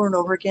say over and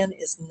over again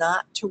is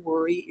not to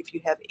worry if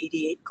you have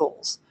 88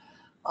 goals.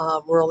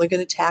 We're only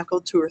going to tackle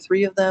 2 or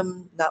 3 of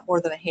them, not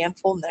more than a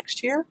handful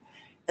next year.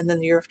 And then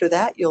the year after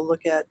that, you'll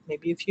look at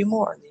maybe a few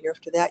more. And the year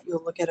after that,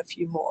 you'll look at a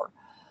few more.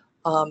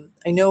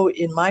 I know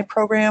in my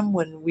program,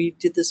 when we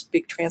did this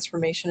big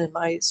transformation in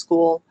my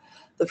school,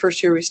 the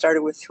first year we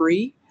started with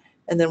 3.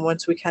 And then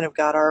once we kind of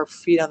got our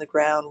feet on the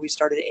ground, we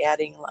started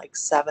adding like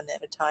 7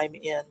 at a time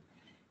in,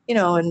 you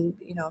know, and,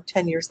 you know,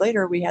 10 years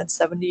later, we had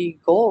 70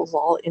 goals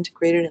all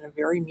integrated in a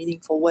very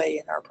meaningful way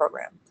in our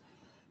program.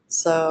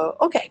 So,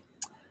 okay,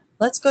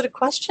 let's go to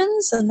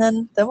questions and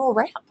then we'll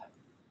wrap.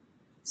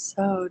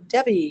 So,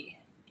 Debbie,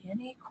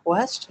 any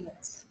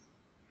questions?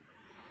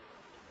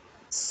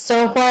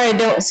 So far, I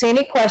don't see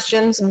any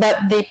questions,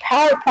 but the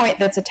PowerPoint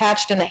that's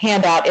attached in the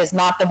handout is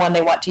not the one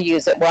they want to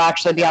use. It will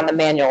actually be on the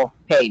manual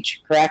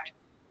page, correct?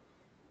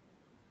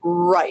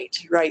 Right.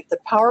 The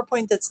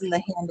PowerPoint that's in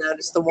the handout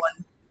is the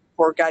one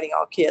for guiding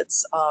all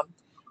kids.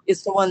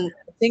 It's the one,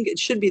 I think it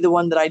should be the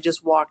one that I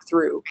just walked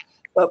through,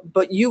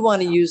 but you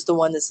want to use the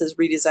one that says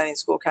redesigning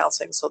school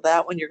counseling. So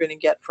that one you're going to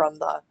get from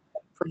the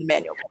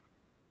manual.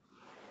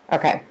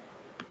 Okay.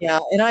 Yeah,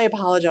 and I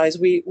apologize.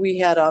 We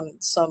had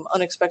some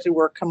unexpected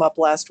work come up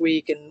last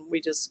week, and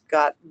we just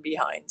got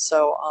behind.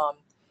 So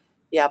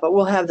yeah, but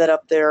we'll have that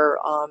up there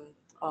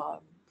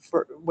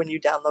for when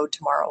you download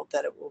tomorrow.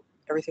 That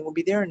everything will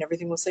be there, and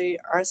everything will say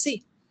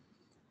RSC.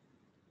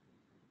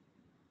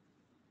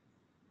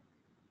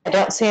 I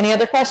don't see any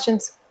other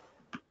questions.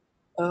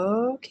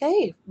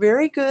 Okay,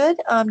 very good.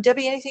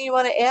 Debbie, anything you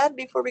want to add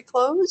before we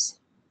close?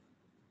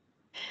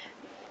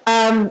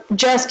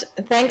 Just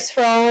thanks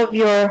for all of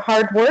your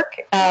hard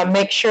work.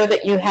 Make sure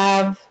that you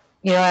have,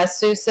 you know, as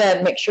Sue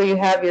said, make sure you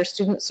have your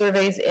student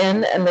surveys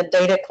in and the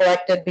data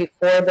collected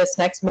before this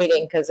next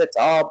meeting, because it's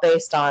all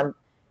based on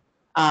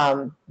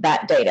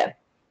that data.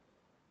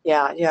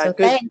 Yeah, So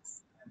good,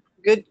 thanks.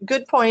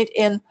 good point.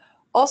 And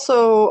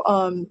also,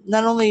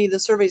 not only the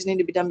surveys need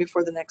to be done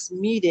before the next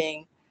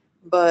meeting,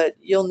 but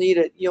you'll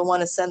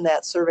want to send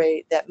that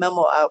survey, that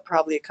memo out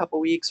probably a couple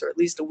weeks or at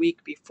least a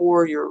week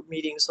before your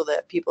meeting, so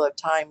that people have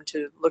time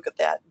to look at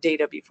that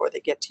data before they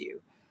get to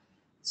you.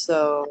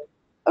 So,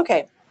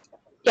 okay.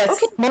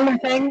 Yes, Okay. one more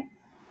thing.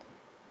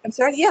 I'm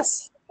sorry,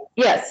 yes.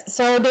 Yes,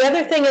 so the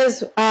other thing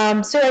is,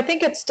 Sue, I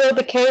think it's still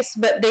the case,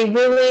 but they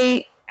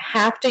really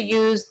have to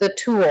use the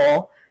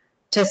tool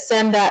to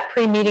send that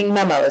pre-meeting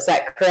memo. Is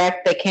that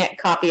correct? They can't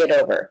copy it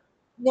over.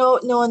 No,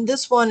 on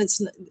this one,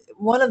 it's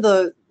one of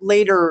the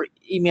later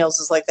emails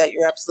is like that.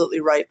 You're absolutely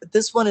right. But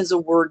this one is a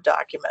Word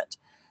document.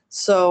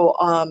 So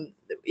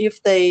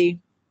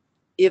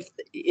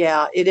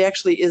yeah, it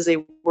actually is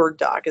a Word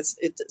doc.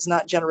 It's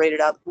not generated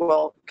out,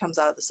 well, it comes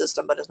out of the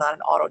system, but it's not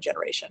an auto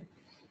generation.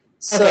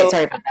 So, okay,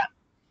 sorry about that.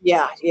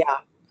 Yeah.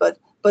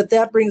 But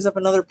that brings up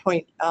another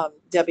point,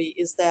 Debbie,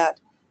 is that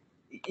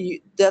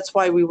that's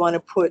why we want to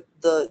put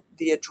the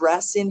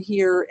address in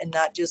here and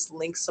not just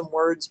link some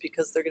words,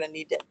 because they're going to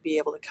need to be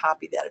able to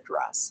copy that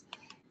address.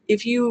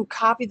 If you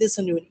copy this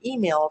into an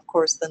email, of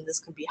course, then this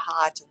can be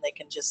hot and they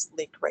can just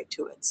link right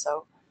to it.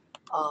 So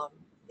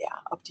yeah,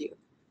 up to you.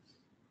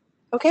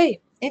 Okay,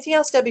 anything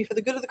else, Debbie, for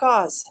the good of the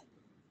cause?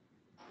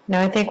 No,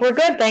 I think we're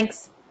good.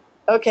 Thanks.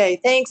 Okay,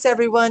 thanks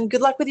everyone.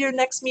 Good luck with your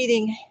next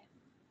meeting.